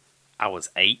I was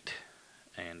 8,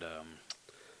 and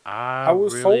I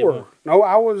was really 4. No,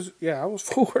 I was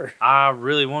 4. I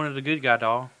really wanted a good guy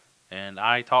doll, and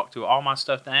I talked to all my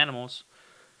stuffed animals.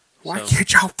 Why So-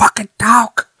 can't y'all fucking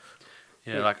talk?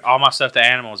 Yeah, like all my stuffed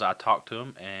animals, I talked to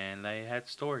them, and they had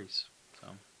stories. So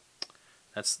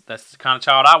that's the kind of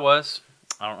child I was.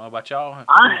 I don't know about y'all.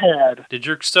 I had Did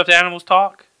your stuffed animals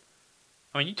talk?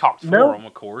 I mean, you talked for No. them,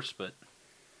 of course, but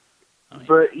I mean,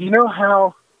 But you know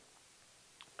how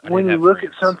I when didn't you have look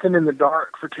friends. at something in the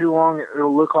dark for too long,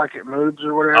 it'll look like it moves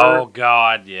or whatever? Oh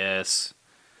God, yes.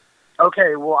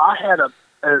 Okay, well, I had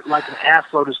like an ass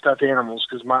load of stuffed animals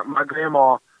because my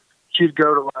grandma, she'd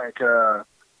go to like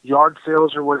yard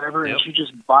sales or whatever, Yep. and she'd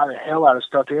just buy the hell out of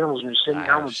stuffed animals and just send me I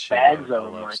home have with shit. bags I of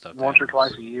them love like stuffed once or animals.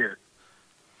 twice a year.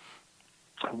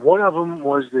 One of them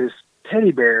was this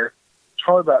teddy bear. It's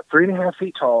probably about 3.5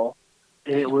 feet tall,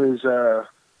 and it was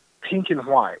pink and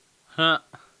white. Huh.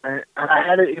 And I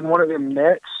had it in one of them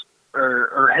nets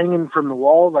or hanging from the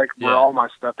wall, like where Yeah. all my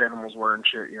stuffed animals were and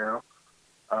shit, you know.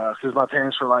 Because my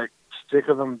parents were like sick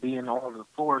of them being all over the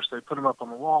floor, so they put them up on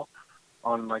the wall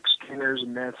on like stringers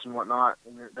and nets and whatnot.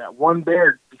 And that one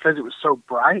bear, because it was so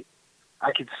bright,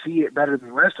 I could see it better than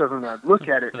the rest of them. And I'd look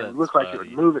at it, and it That's looked like it funny.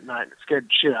 would move at night, and it scared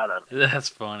the shit out of me. That's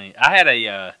funny. I had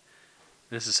a.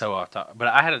 This is so off topic, but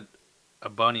I had a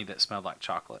bunny that smelled like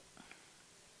chocolate.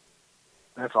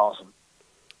 That's awesome.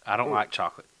 I don't like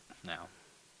chocolate now.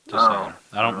 Just Oh. saying.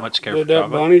 I don't much care Did for that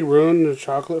chocolate. bunny ruin the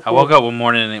chocolate? I woke up one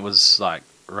morning and it was like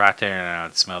right there,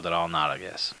 and I smelled it all night, I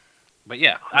guess. But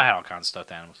yeah, I had all kinds of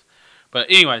stuffed animals. But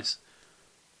anyways,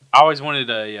 I always wanted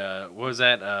a what was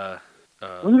that?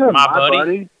 Wasn't that My My Buddy?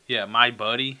 Buddy? Yeah, My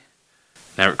Buddy.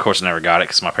 Never, of course, never got it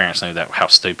because my parents knew that how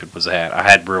stupid was that. I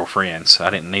had real friends. I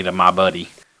didn't need a My Buddy.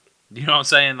 You know what I'm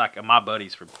saying? Like a My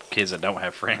Buddy's for kids that don't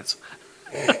have friends.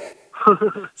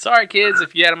 Sorry, kids,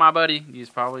 if you had a My Buddy, you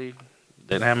just probably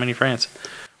didn't have many friends.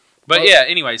 But yeah,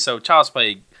 anyway, so Child's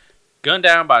Play, gunned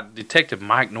down by Detective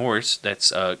Mike Norris.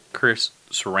 That's Chris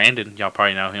Sarandon. Y'all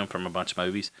probably know him from a bunch of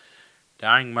movies.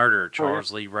 Dying murderer,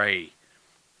 Charles Lee Ray.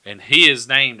 And he is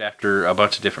named after a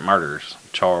bunch of different murderers.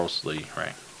 Charles Lee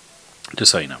Ray.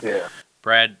 Just so you know. Yeah.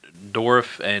 Brad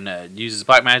Dourif and uses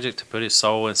black magic to put his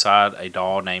soul inside a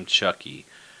doll named Chucky,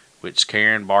 which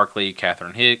Karen Barkley,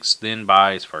 Catherine Hicks, then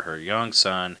buys for her young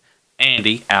son,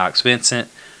 Andy, Alex Vincent.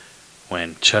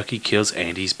 When Chucky kills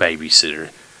Andy's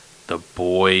babysitter, the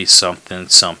boy something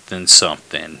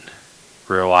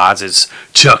realizes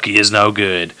Chucky is no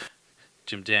good.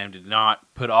 Jim Jam did not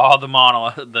put all the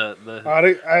monologue, I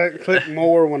didn't click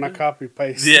more when I copy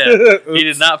paste. Yeah, he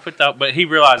did not put that, but he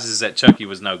realizes that Chucky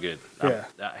was no good. Yeah.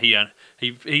 He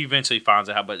eventually finds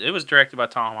out, but it was directed by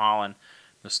Tom Holland.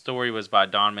 The story was by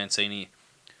Don Mancini,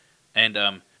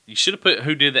 and You should have put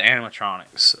who did the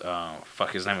animatronics.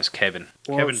 Fuck, his name was Kevin.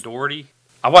 Well, Kevin Doherty.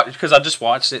 I watched because I just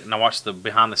watched it and I watched the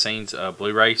behind the scenes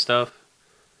Blu-ray stuff.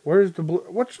 Where's the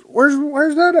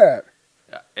where's that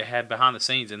at? It had behind the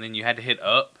scenes, and then you had to hit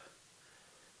up.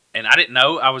 And I didn't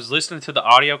know. I was listening to the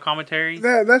audio commentary.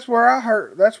 That's where I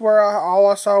heard. That's where all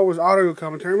I saw was audio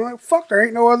commentary. I'm like, fuck, there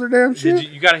ain't no other damn shit.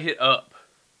 You got to hit up.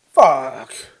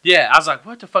 Fuck. Yeah, I was like,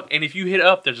 what the fuck? And if you hit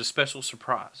up, there's a special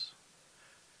surprise.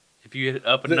 If you hit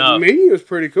up enough. The menu is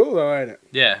pretty cool, though, ain't it?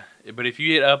 Yeah, but if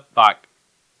you hit up, like,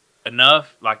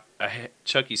 enough, like,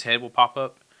 Chucky's head will pop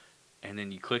up, and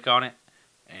then you click on it,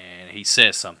 and he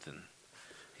says something.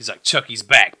 He's like, Chucky's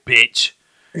back, bitch.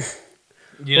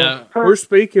 You know? We're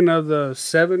speaking of the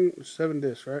seven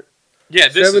disc, right? Yeah,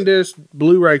 this 7 disc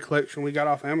Blu-ray collection we got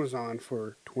off Amazon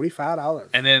for $25.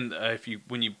 And then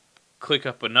when you click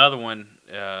up another one,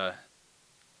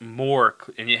 more,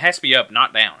 and it has to be up,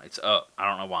 not down. It's up. I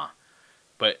don't know why,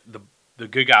 but the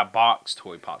Good Guy box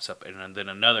toy pops up, and then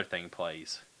another thing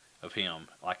plays of him,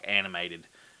 like animated,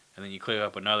 and then you click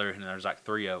up another, and there's like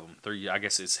 3 of them. 3, I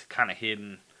guess it's kind of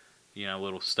hidden,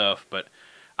 little stuff. But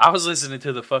I was listening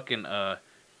to the fucking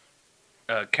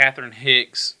Catherine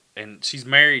Hicks, and she's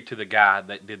married to the guy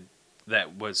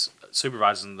that was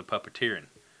supervising the puppeteering.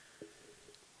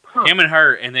 Huh. Him and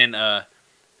her, and then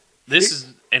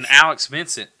and Alex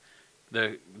Vincent,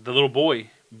 the little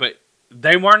boy, but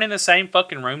they weren't in the same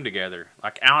fucking room together.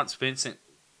 Like Alex Vincent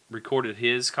recorded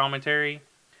his commentary,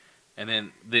 and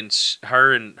then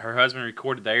her and her husband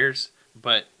recorded theirs,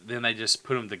 but then they just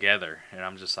put them together, and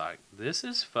I'm just like, this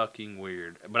is fucking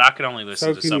weird. But I could only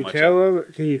listen to so much.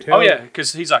 Can you tell? Oh yeah,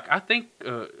 because he's like, I think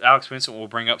Alex Vincent will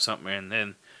bring up something, and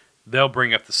then they'll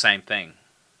bring up the same thing.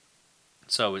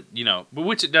 So but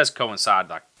which it does coincide,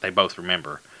 like they both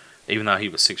remember, even though he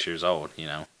was 6 years old,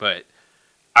 But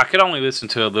I could only listen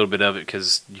to a little bit of it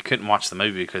because you couldn't watch the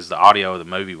movie because the audio of the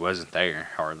movie wasn't there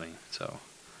hardly. So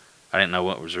I didn't know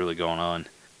what was really going on,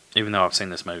 even though I've seen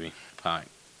this movie like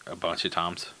a bunch of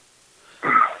times.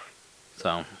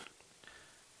 So,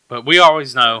 but we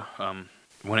always know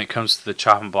when it comes to the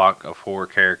chopping block of horror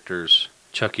characters,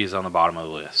 Chucky is on the bottom of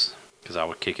the list because I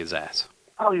would kick his ass.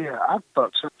 Oh yeah, I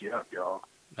fucked Chucky up, y'all.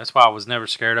 That's why I was never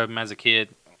scared of him as a kid.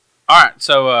 All right,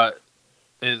 so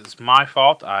it's my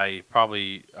fault. I'm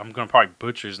gonna probably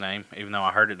butcher his name, even though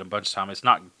I heard it a bunch of times. It's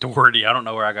not Doherty. I don't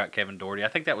know where I got Kevin Doherty. I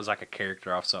think that was like a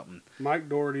character off something. Mike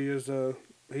Doherty is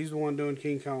he's the one doing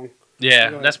King Kong.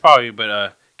 Yeah, that's probably.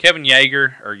 But Kevin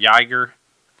Yeager,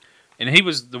 and he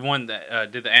was the one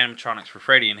that did the animatronics for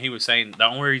Freddy, and he was saying the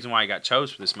only reason why he got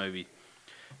chose for this movie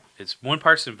is one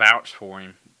person vouched for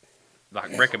him,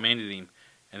 like recommended him.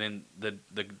 And then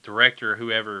the director,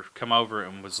 whoever, come over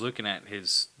and was looking at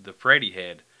the Freddy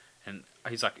head, and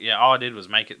he's like, yeah, all I did was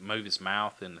make it move his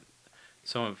mouth and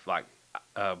some of like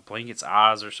blink its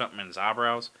eyes or something in his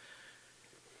eyebrows.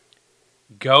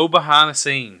 Go behind the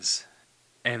scenes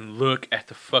and look at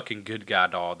the fucking Good Guy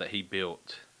doll that he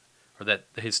built, or that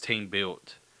his team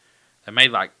built. They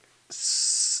made like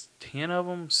 10 of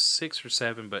them, 6 or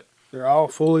 7, but they're all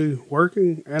fully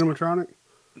working animatronic.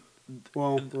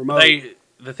 Well, remote.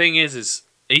 The thing is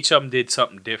each of them did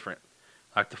something different.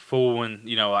 Like the full one,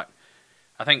 like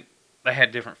I think they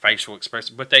had different facial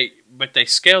expressions, but they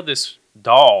scaled this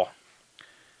doll.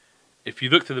 If you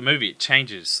look through the movie, it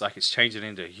changes, like it's changing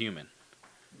into a human.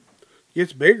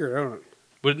 Gets bigger, don't it?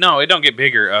 But no, it don't get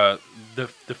bigger. The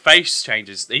face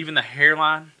changes. Even the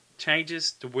hairline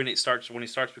changes to when he starts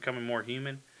becoming more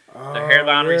human. Oh, the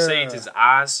hairline recedes. His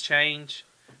eyes change.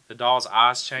 The doll's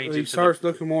eyes change. He starts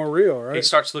looking more real, right? He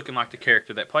starts looking like the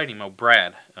character that played him,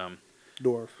 Brad.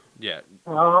 Dwarf. Yeah.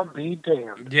 Oh, be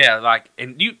damned. Yeah, like,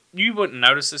 and you wouldn't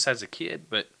notice this as a kid,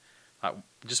 but like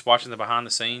just watching the behind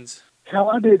the scenes.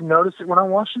 Hell, I didn't notice it when I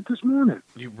watched it this morning.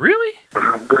 You really?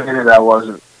 Granted, I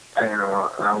wasn't paying on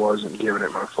it. I wasn't giving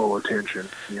it my full attention.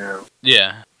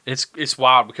 Yeah, it's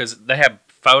wild because they have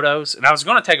photos, and I was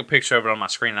going to take a picture of it on my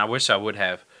screen, and I wish I would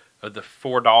have, of the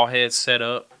 4 doll heads set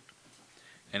up.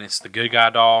 And it's the Good Guy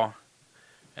doll,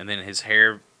 and then his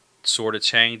hair sort of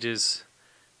changes,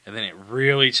 and then it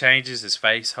really changes. His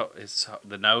face,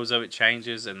 the nose of it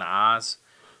changes, and the eyes,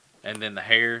 and then the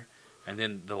hair, and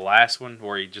then the last one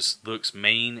where he just looks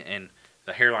mean, and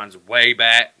the hairline's way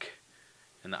back,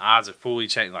 and the eyes are fully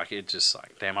changed. Like it just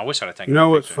like, damn, I wish I'd have taken. You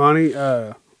know what's funny?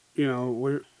 I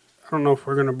don't know if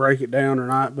we're gonna break it down or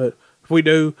not, but if we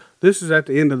do, this is at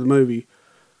the end of the movie.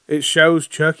 It shows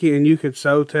Chucky, and you could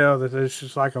so tell that it's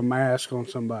just like a mask on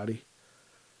somebody.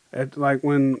 Like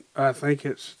when I think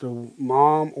it's the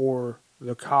mom or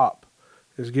the cop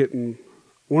is getting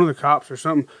one of the cops or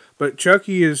something, but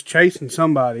Chucky is chasing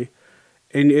somebody,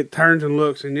 and it turns and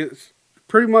looks, and it's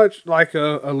pretty much like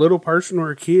a little person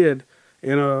or a kid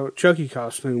in a Chucky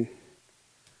costume.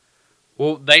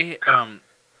 Well, they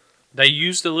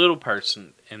used the little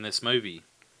person in this movie.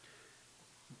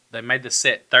 They made the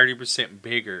set 30%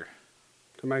 bigger.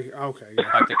 To make it, okay, yeah.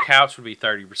 Like the couch would be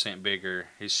 30% bigger.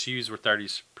 His shoes were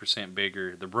 30%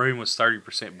 bigger. The room was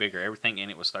 30% bigger. Everything in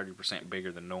it was 30%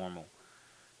 bigger than normal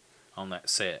on that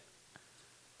set.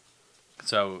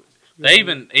 So they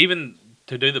even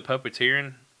to do the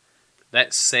puppeteering,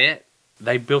 that set,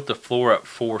 they built the floor up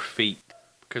 4 feet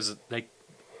because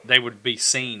they would be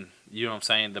seen. You know what I'm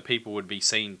saying? The people would be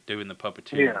seen doing the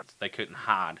puppeteering. Yeah. They couldn't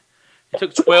hide. It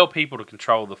took 12 people to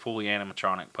control the fully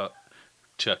animatronic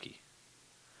Chucky.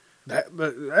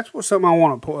 But that's something I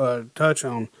want to touch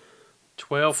on.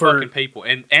 12 fucking people.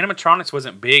 And animatronics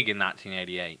wasn't big in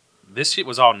 1988. This shit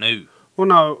was all new. Well,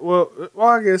 no. Well,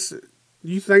 I guess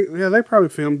you think, yeah, they probably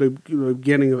filmed the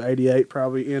beginning of 88,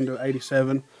 probably end of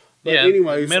 87. But yeah,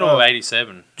 anyways, middle of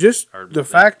 87. Just the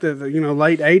fact that,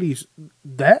 late 80s,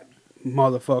 that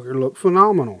motherfucker looked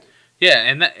phenomenal. Yeah,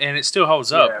 and it still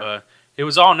holds up. It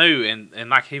was all new, and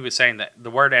like he was saying, that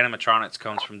the word animatronics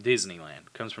comes from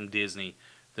Disneyland, comes from Disney.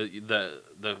 The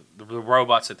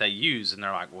robots that they use, and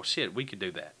they're like, well, shit, we could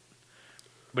do that.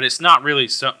 But it's not really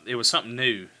something. It was something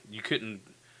new. You couldn't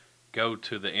go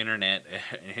to the internet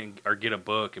or get a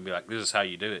book and be like, this is how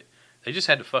you do it. They just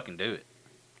had to fucking do it.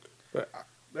 But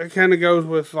that kind of goes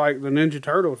with like the Ninja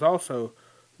Turtles also.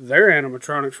 Their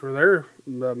animatronics for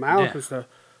the mouth and stuff.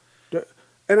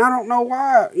 And I don't know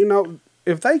why,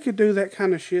 if they could do that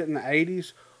kind of shit in the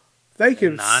 80s, they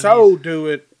can so do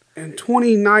it in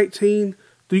 2019.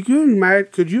 Could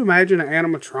you imagine an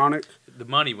animatronic? The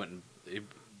money wouldn't.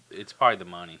 It's probably the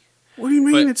money. What do you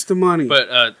mean it's the money?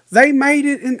 But they made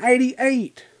it in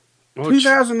 88. Well,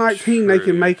 2019, they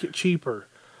can make it cheaper.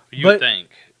 You would think.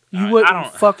 You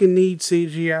wouldn't fucking need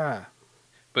CGI.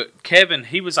 But Kevin,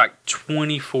 he was like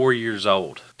 24 years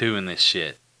old doing this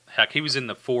shit. Like, he was in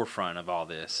the forefront of all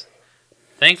this.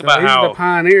 Think about how... He's the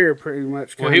pioneer, pretty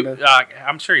much, kind of. Well,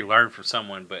 I'm sure he learned from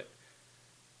someone, but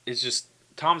it's just...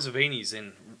 Tom Savini's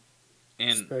in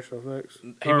special effects.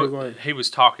 He was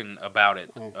talking about it,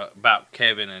 about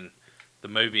Kevin and the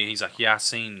movie, and he's like, yeah, I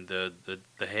seen the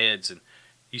heads, and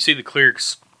you see the clear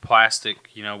plastic,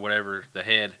 whatever, the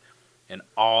head, and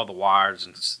all the wires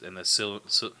and the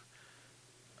solenoids?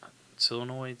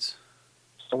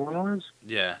 Solenoids?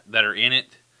 Yeah, that are in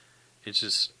it.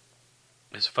 It's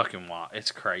fucking wild.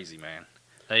 It's crazy, man.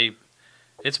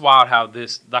 It's wild how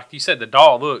this, like you said, the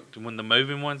doll looked, when the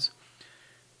moving ones,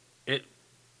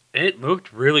 it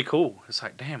looked really cool. It's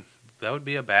like, damn, that would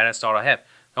be a badass doll to have.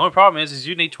 The only problem is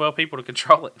you need 12 people to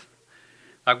control it.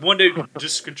 Like, one dude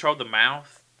just controlled the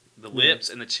mouth, the lips,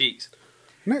 and the cheeks.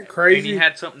 Isn't that crazy? And he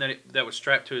had something that was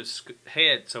strapped to his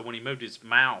head, so when he moved his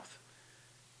mouth,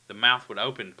 the mouth would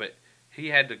open, but he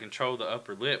had to control the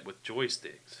upper lip with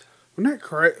joysticks. Isn't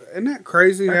that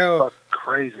crazy how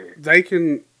crazy they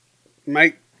can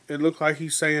make it look like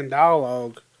he's saying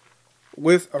dialogue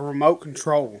with a remote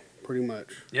control, pretty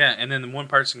much. Yeah, and then the one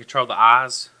person controlled the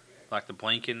eyes, like the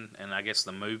blinking and I guess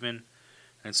the moving,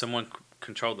 and someone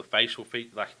controlled the facial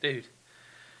feet. Like, dude,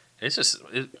 it's just,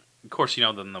 of course,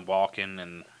 then the walking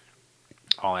and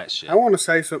all that shit. I want to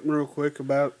say something real quick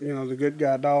about, the Good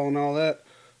Guy doll and all that.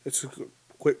 It's a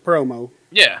quick promo.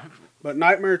 Yeah. But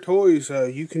Nightmare Toys,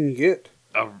 you can get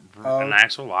an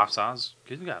actual life-size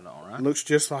Good Guy doll, right? Looks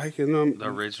just like in the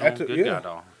original Good Guy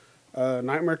doll.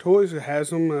 Nightmare Toys has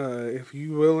them. If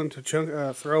you're willing to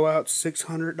throw out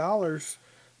 $600,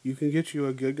 you can get you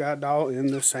a Good Guy doll in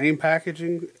the same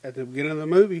packaging at the beginning of the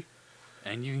movie.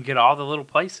 And you can get all the little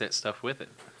playset stuff with it.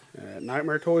 At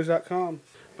NightmareToys.com.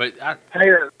 But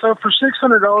so for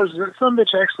 $600, is that some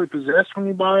bitch actually possessed when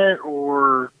you buy it,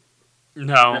 or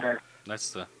no?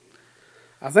 That's the.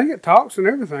 I think it talks and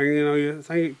everything. You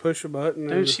think you push a button.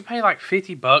 Dude, she paid like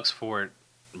 $50 for it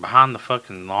behind the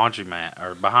fucking laundromat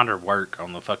or behind her work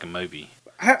on the fucking movie.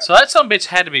 So that some bitch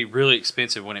had to be really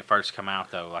expensive when it first came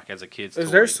out, though. Like as a kid's toy.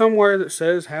 Is there somewhere that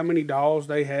says how many dolls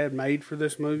they had made for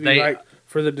this movie, like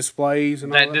for the displays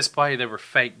and all that? That display, they were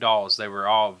fake dolls. They were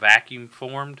all vacuum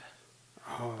formed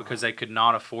because they could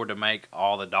not afford to make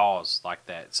all the dolls like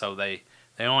that. So they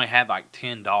only had like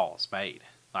 10 dolls made,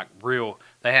 like real.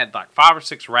 They had like 5 or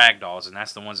 6 rag dolls, and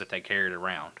that's the ones that they carried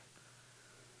around.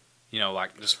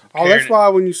 Like just. Oh, that's why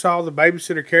when you saw the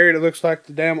babysitter carry it, it looks like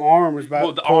the damn arm was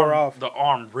about to pour off. The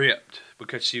arm ripped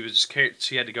because she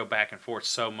had to go back and forth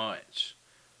so much.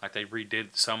 Like they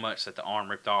redid so much that the arm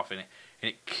ripped off, and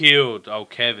it killed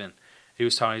old Kevin. He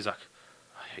was telling, he's like,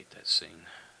 I hate that scene.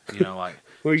 Like.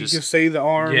 Well, you can see the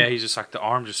arm. Yeah, he's just like, the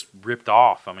arm just ripped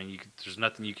off. I mean, there's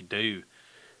nothing you could do.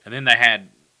 And then they had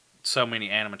so many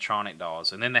animatronic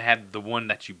dolls. And then they had the one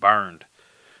that you burned.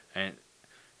 And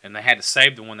they had to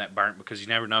save the one that burnt because you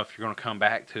never know if you're going to come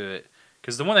back to it.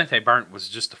 Because the one that they burnt was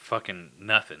just a fucking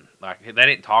nothing. Like, they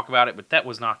didn't talk about it, but that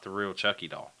was not the real Chucky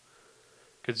doll.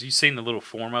 Because you seen the little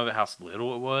form of it, how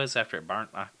little it was after it burnt.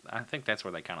 I think that's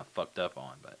where they kind of fucked up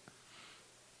on, but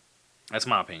that's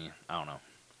my opinion. I don't know.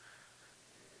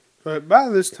 But by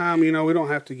this time, we don't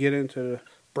have to get into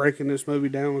breaking this movie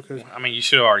down because... I mean, you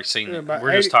should have already seen it.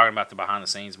 We're just talking about the behind the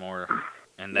scenes more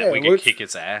and that we could kick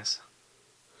its ass.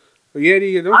 But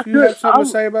Yeti, don't you have something to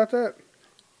say about that?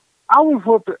 I would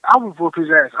whoop his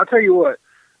ass. I'll tell you what.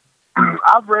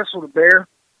 I've wrestled a bear.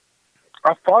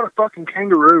 I fought a fucking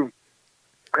kangaroo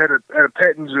at a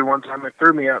petting zoo one time. They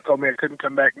threw me out, told me I couldn't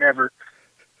come back never.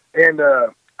 And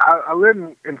I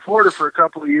lived in Florida for a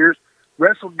couple of years.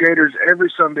 Wrestled gators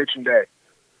every sumbitching day.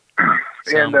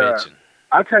 And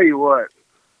I tell you what,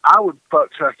 I would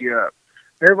fuck Chucky up.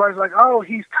 Everybody's like, "Oh,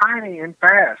 he's tiny and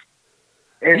fast."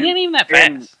 And he ain't even that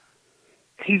fast.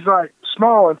 He's like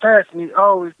small and fast, and it's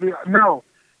gonna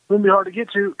be hard to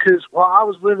get to. Because while I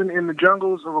was living in the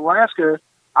jungles of Alaska,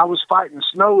 I was fighting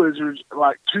snow lizards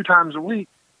like 2 times a week,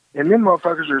 and them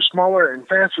motherfuckers are smaller and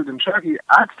faster than Chucky.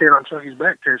 I'd stand on Chucky's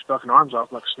back, tear his fucking arms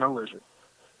off like a snow lizard.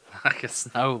 Like a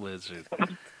snow lizard.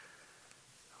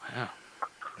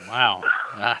 Wow.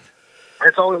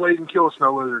 That's the only way you can kill a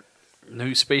snow lizard.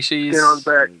 New species. Stand on his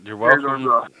back. You're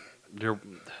welcome.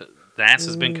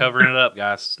 NASA's been covering it up,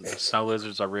 guys. The snow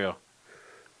lizards are real.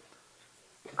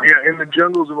 Yeah, in the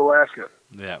jungles of Alaska.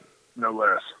 Yeah. No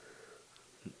less.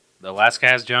 Alaska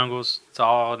has jungles. It's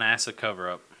all NASA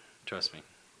cover-up. Trust me.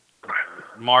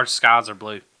 Mars skies are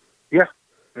blue. Yeah.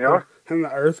 They are. And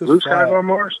the Earth is blue flat. skies on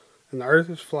Mars? And the Earth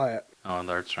is flat. Oh, and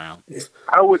the Earth's round.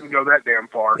 I wouldn't go that damn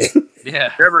far.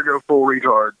 Yeah. Never go full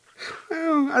retard.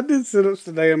 Oh, I did sit-ups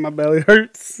today and my belly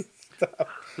hurts.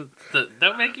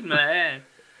 Don't make him mad.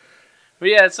 But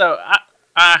yeah, so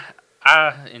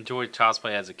I enjoyed Child's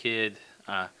Play as a kid.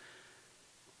 I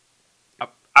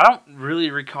don't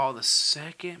really recall the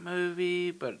second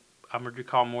movie, but I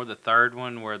recall more the third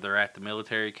one where they're at the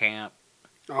military camp.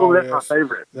 Oh, that's my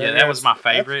favorite. Yeah, that was my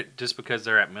favorite just because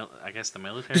they're at, I guess, the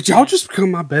military Did y'all just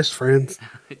become my best friends?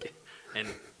 And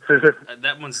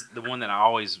that one's the one that I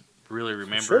always really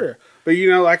remember. Sure. But,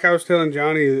 like I was telling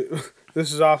Johnny,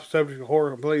 this is off subject of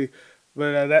horror completely,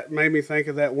 but that made me think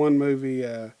of that one movie.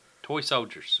 Toy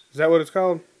Soldiers. Is that what it's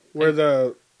called? Where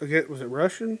was it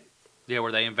Russian? Yeah,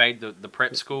 where they invade the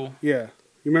prep school. Yeah.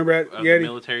 You remember that? The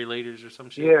military leaders or some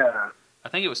shit? Yeah. I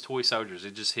think it was Toy Soldiers.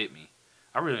 It just hit me.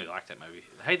 I really liked that movie.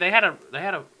 Hey, they had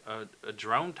a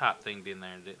drone type thing in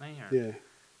there, didn't they? Yeah.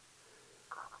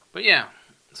 But yeah,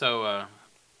 so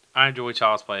I enjoy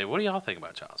Child's Play. What do y'all think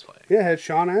about Child's Play? Yeah, it had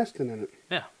Sean Astin in it.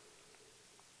 Yeah.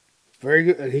 Very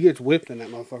good. And he gets whipped in that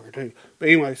motherfucker, too. But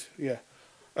anyways, yeah.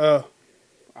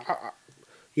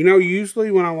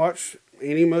 Usually when I watch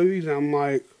any movies, I'm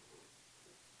like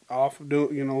off of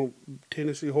doing,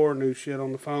 Tennessee Horror News shit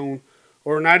on the phone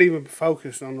or not even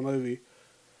focused on the movie.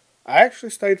 I actually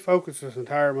stayed focused this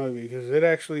entire movie because it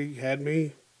actually had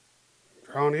me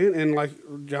drawn in. And like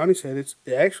Johnny said, it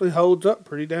actually holds up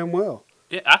pretty damn well.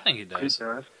 Yeah, I think it does.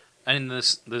 And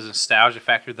the nostalgia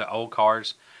factor, the old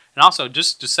cars. And also,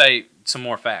 just to say some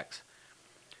more facts.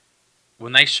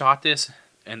 When they shot this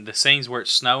and the scenes where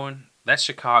it's snowing, that's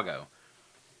Chicago.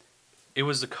 It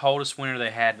was the coldest winter they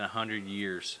had in 100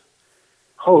 years.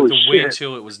 Holy With the shit. wind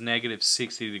chill, it was negative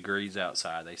 60 degrees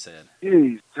outside, they said.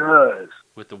 Jesus.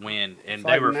 With the wind. And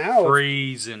Like they were now,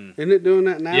 freezing. Isn't it doing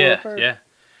that now? Yeah, up there? yeah.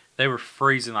 They were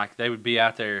freezing. Like, they would be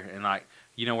out there and, like,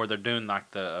 where they're doing, like,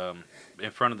 the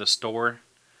in front of the store,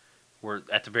 where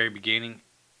at the very beginning,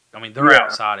 I mean, they're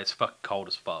outside. It's fucking cold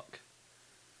as fuck.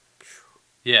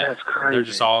 Yeah. That's crazy. They're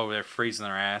just all over there freezing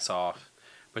their ass off.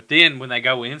 But then when they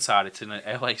go inside, it's in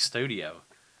an LA studio.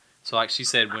 So, like she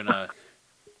said, when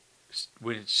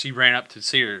she ran up to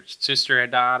see her sister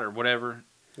had died or whatever.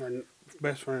 Our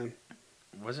best friend.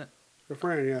 Was it? Her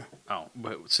friend, yeah. Oh,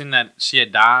 but seeing that she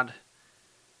had died,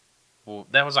 well,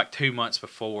 that was like 2 months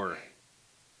before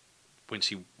when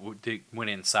she went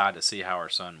inside to see how her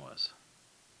son was.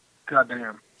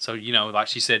 Goddamn. So, like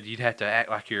she said, you'd have to act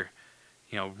like you're,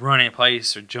 running in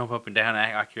place or jump up and down and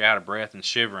act like you're out of breath and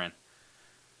shivering.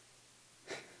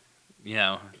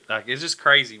 Like, it's just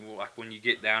crazy, like, when you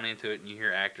get down into it and you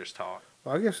hear actors talk.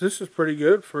 Well, I guess this is pretty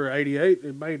good for 88.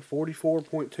 It made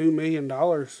 $44.2 million.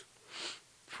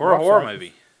 For a horror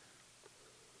movie.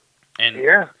 And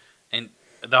Yeah. And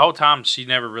the whole time, she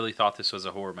never really thought this was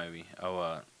a horror movie.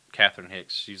 Catherine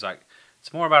Hicks. She's like,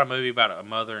 it's more about a movie about a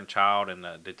mother and child and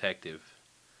a detective.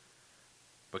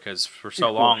 because for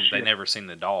so long they never seen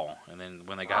the doll, and then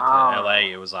when they got to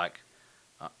L.A., it was like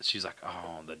she's like,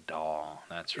 "Oh, the doll.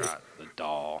 That's right, the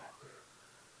doll."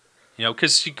 You know,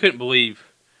 because she couldn't believe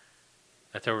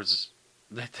that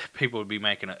that people would be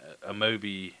making a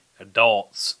movie,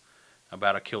 adults,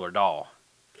 about a killer doll.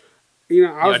 You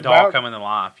know, a doll coming to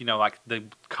life. You know, like the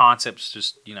concept's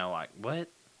just, you know, like what?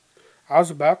 I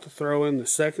was about to throw in the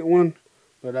second one,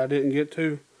 but I didn't get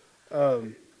to.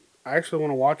 I actually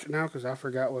want to watch it now because I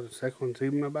forgot what the second one's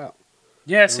even about.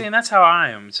 Yeah, see, and that's how I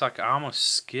am. It's like I almost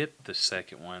skipped the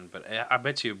second one, but I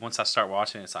bet you once I start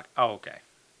watching it, it's like, oh, okay.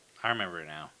 I remember it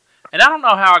now. And I don't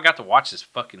know how I got to watch this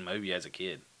fucking movie as a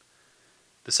kid.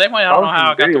 The same way I don't know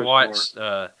how I got to watch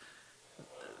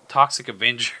Toxic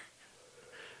Avenger.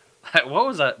 What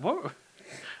was that?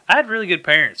 I had really good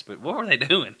parents, but what were they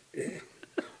doing?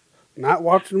 Not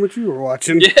watching what you were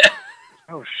watching. Yeah.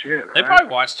 Oh, shit. They probably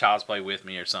watched Child's Play with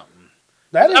me or something.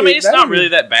 It's not really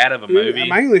that bad of a movie.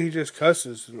 Mainly, he just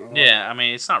cusses. Yeah, I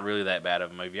mean, it's not really that bad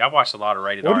of a movie. I watched a lot of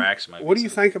rated R action movies. What do you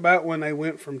think about when they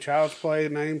went from Child's Play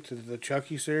name to the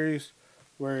Chucky series,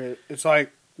 where it's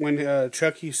like when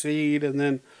Chucky Seed and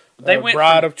then they went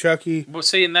Bride of Chucky? Well,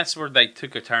 see, and that's where they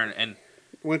took a turn and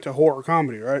went to horror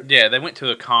comedy, right? Yeah, they went to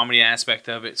the comedy aspect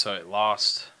of it, so it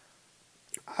lost.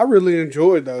 I really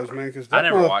enjoyed those, man. Cause I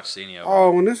never watched any of them.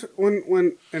 Oh,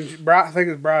 I think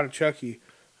it's Bride of Chucky.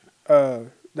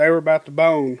 They were about to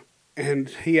bone, and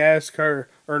he asked her,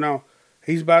 or no,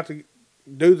 he's about to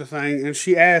do the thing, and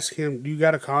she asked him, "Do you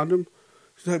got a condom?"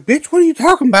 She's like, "Bitch, what are you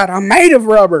talking about? I'm made of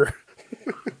rubber."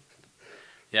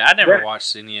 Yeah, I never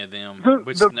watched any of them.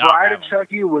 The Bride of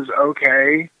Chucky was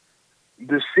okay.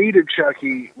 The Seed of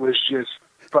Chucky was just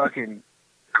fucking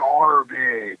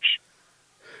garbage.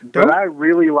 But I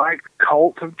really liked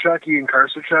Cult of Chucky and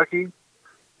Curse of Chucky.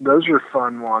 Those were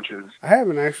fun watches. I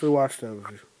haven't actually watched those.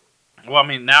 Well, I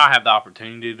mean, now I have the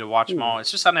opportunity to watch them all.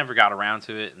 It's just I never got around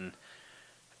to it. And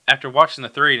after watching the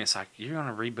 3, and it's like, you're going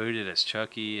to reboot it as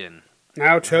Chucky. And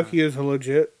now Chucky is a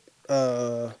legit,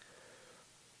 I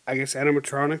guess,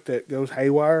 animatronic that goes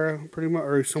haywire, pretty much.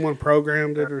 Or someone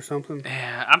programmed it or something.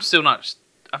 Yeah, I'm still not...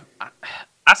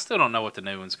 I still don't know what the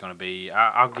new one's going to be.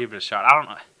 I'll give it a shot. I don't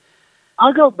know.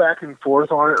 I go back and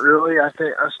forth on it, really. I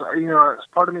think,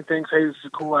 part of me thinks, hey, this is a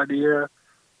cool idea.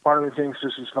 Part of me thinks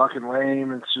this is fucking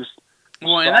lame. It's just...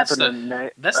 Well, and that's the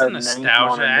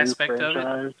nostalgia aspect of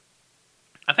it.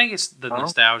 I think it's the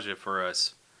nostalgia for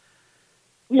us.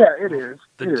 Yeah, it is.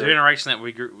 The generation that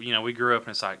we grew up, and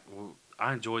it's like, well,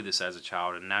 I enjoyed this as a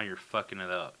child, and now you're fucking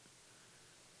it up.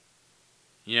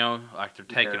 You know, like they're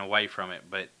taking away from it.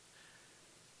 But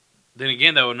then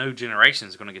again, though, a new generation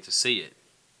is going to get to see it.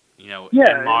 You know,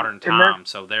 in modern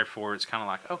times. So therefore, it's kind of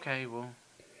like, okay, well.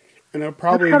 And that's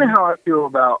kind of how I feel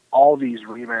about all these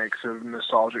remakes of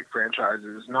nostalgic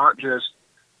franchises, not just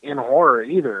in horror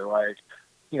either, like,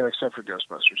 except for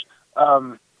Ghostbusters.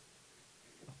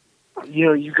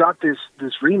 You got this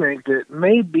remake that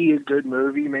may be a good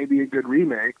movie, may be a good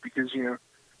remake, because, you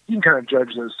can kind of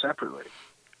judge those separately.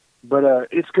 But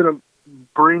it's going to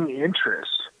bring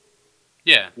interest.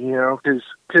 Yeah. Because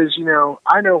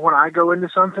I know when I go into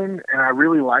something and I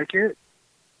really like it,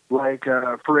 like,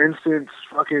 for instance,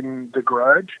 fucking The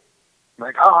Grudge.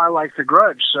 Like, oh, I like The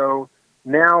Grudge, so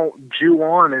now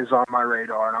Ju-On is on my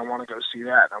radar, and I want to go see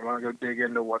that. I want to go dig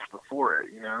into what's before it,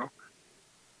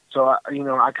 So,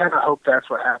 I kind of hope that's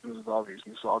what happens with all these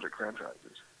nostalgic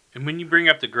franchises. And when you bring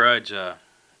up The Grudge, I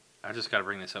just got to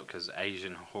bring this up because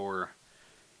Asian horror.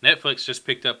 Netflix just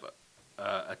picked up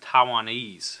a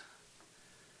Taiwanese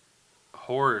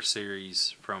horror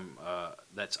series from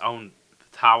that's on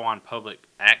the Taiwan Public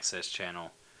Access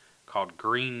channel called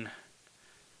Green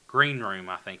Room,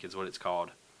 I think is what it's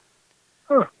called.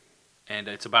 Huh. And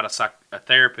it's about a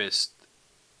therapist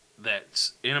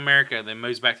that's in America, then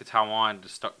moves back to Taiwan to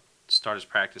start his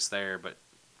practice there, but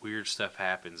weird stuff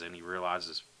happens and he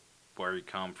realizes where he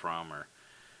come from.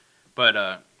 But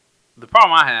the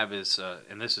problem I have is,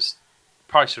 and this is,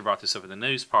 probably should have brought this up in the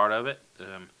news part of it,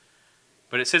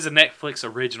 but it says a Netflix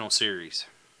original series.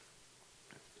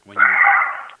 And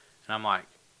I'm like,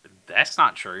 that's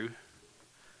not true.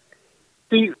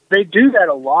 See, they do that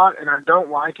a lot, and I don't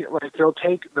like it. Like they'll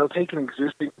take an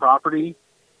existing property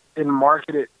and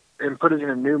market it and put it in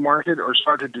a new market or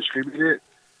start to distribute it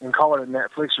and call it a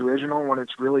Netflix original when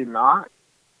it's really not.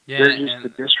 Yeah, there's just the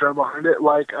distro behind it.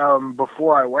 Like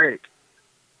Before I Wake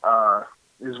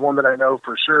is one that I know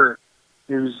for sure.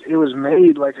 It was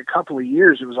made like a couple of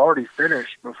years. It was already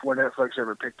finished before Netflix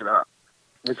ever picked it up.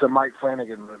 It's a Mike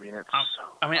Flanagan movie. And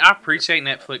I appreciate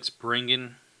Netflix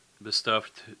bringing the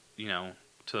stuff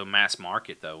to the mass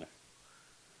market though.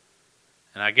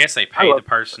 And I guess they paid the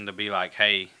person to be like,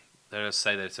 hey, let us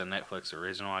say that it's a Netflix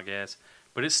original, I guess.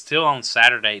 But it's still on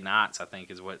Saturday nights, I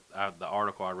think, is what the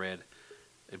article I read.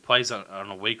 It plays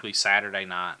on a weekly Saturday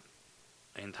night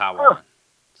in Taiwan. Huh.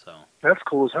 So that's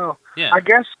cool as hell. Yeah. I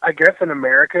guess in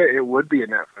America it would be a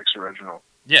Netflix original.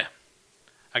 Yeah.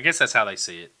 I guess that's how they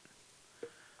see it.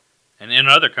 And in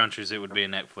other countries, it would be a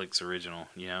Netflix original,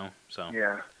 you know? So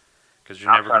yeah. Because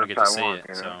you're never going to get to see it.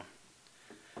 So.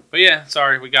 But yeah,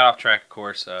 sorry, we got off track, of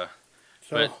course.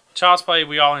 But Child's Play,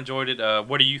 we all enjoyed it.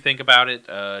 What do you think about it?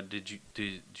 Did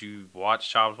you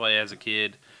watch Child's Play as a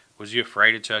kid? Was you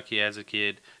afraid of Chucky as a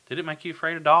kid? Did it make you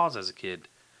afraid of dolls as a kid?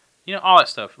 You know, all that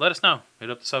stuff. Let us know.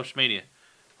 Hit up the social media.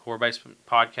 Horror Basement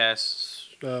Podcasts.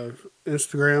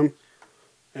 Instagram.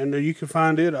 And you can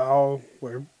find it about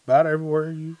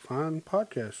everywhere you find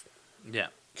podcasts. Yeah.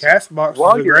 Castbox.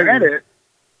 While you're at it,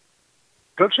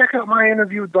 go check out my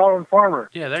interview with Donald Farmer.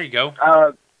 Yeah, there you go.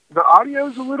 The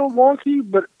audio's a little wonky,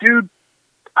 but dude,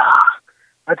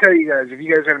 I tell you guys, if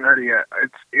you guys haven't heard it yet,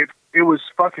 it was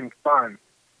fucking fun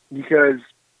because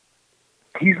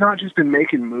he's not just been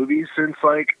making movies since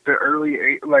like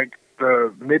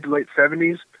the mid to late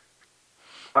 70s.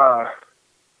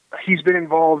 He's been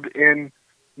involved in,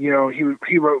 you know,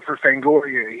 he wrote for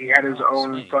Fangoria. He had his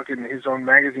own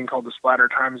magazine called The Splatter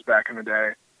Times back in the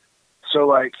day. So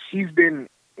like he's been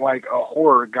like a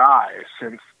horror guy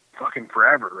since fucking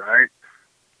forever, right?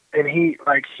 And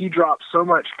he dropped so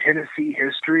much Tennessee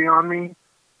history on me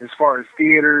as far as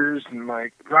theaters and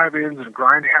like drive-ins and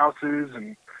grindhouses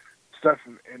and stuff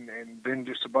and then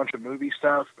just a bunch of movie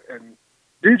stuff, and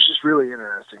dude's just really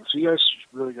interesting. So you guys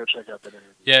should really go check out that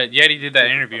interview. Yeah, Yeti did that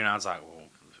interview and I was like, well,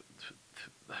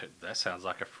 that sounds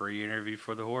like a free interview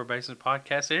for the Horror Basement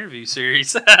Podcast interview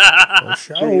series.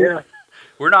 Yeah.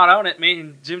 We're not on it. Me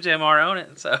and Jim Jam are on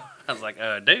it. So I was like,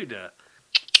 dude.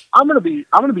 I'm gonna be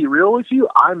real with you.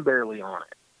 I'm barely on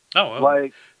it. Oh, well.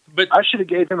 But I should have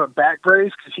gave him a back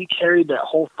brace because he carried that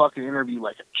whole fucking interview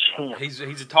like a champ. He's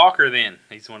a talker. Then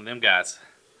he's one of them guys.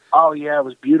 Oh yeah, it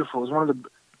was beautiful. It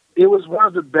was one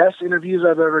of the best interviews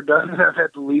I've ever done, and I've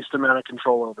had the least amount of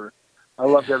control over. I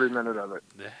loved every minute of it.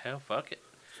 The hell, fuck it.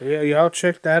 So yeah, y'all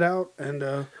check that out,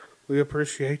 and we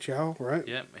appreciate y'all, right?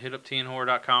 Yep. Hit up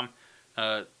tnhorror.com.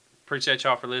 Appreciate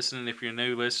y'all for listening. If you're a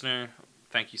new listener,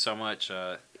 thank you so much.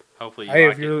 Hopefully you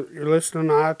like if you're listening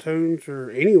to iTunes or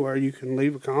anywhere, you can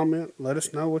leave a comment. Let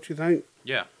us know what you think.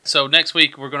 Yeah. So next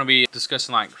week we're going to be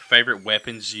discussing like favorite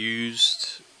weapons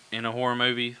used in a horror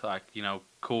movie, like, you know,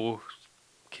 cool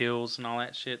kills and all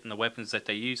that shit, and the weapons that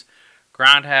they use.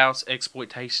 Grindhouse,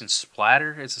 Exploitation,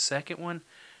 Splatter is the second one,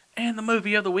 and the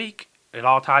movie of the week. It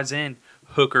all ties in.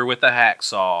 Hooker with a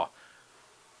Hacksaw.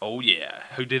 Oh yeah,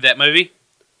 who did that movie?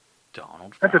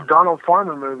 Donald Farmer. That's a Donald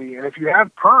Farmer movie, and if you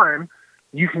have Prime,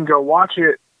 you can go watch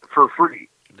it for free.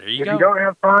 There you go. If you don't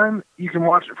have Prime, you can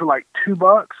watch it for like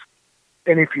 $2.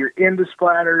 And if you're into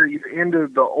splatter, you're into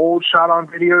the old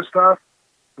shot-on-video stuff,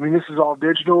 I mean, this is all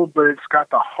digital, but it's got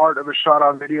the heart of a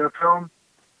shot-on-video film.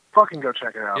 Fucking go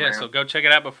check it out, man. So go check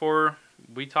it out before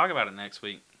we talk about it next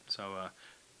week. So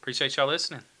appreciate y'all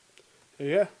listening.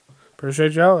 Yeah.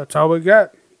 Appreciate y'all. That's all we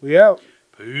got. We out.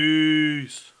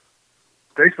 Peace.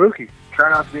 Stay spooky.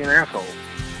 Try not to be an asshole.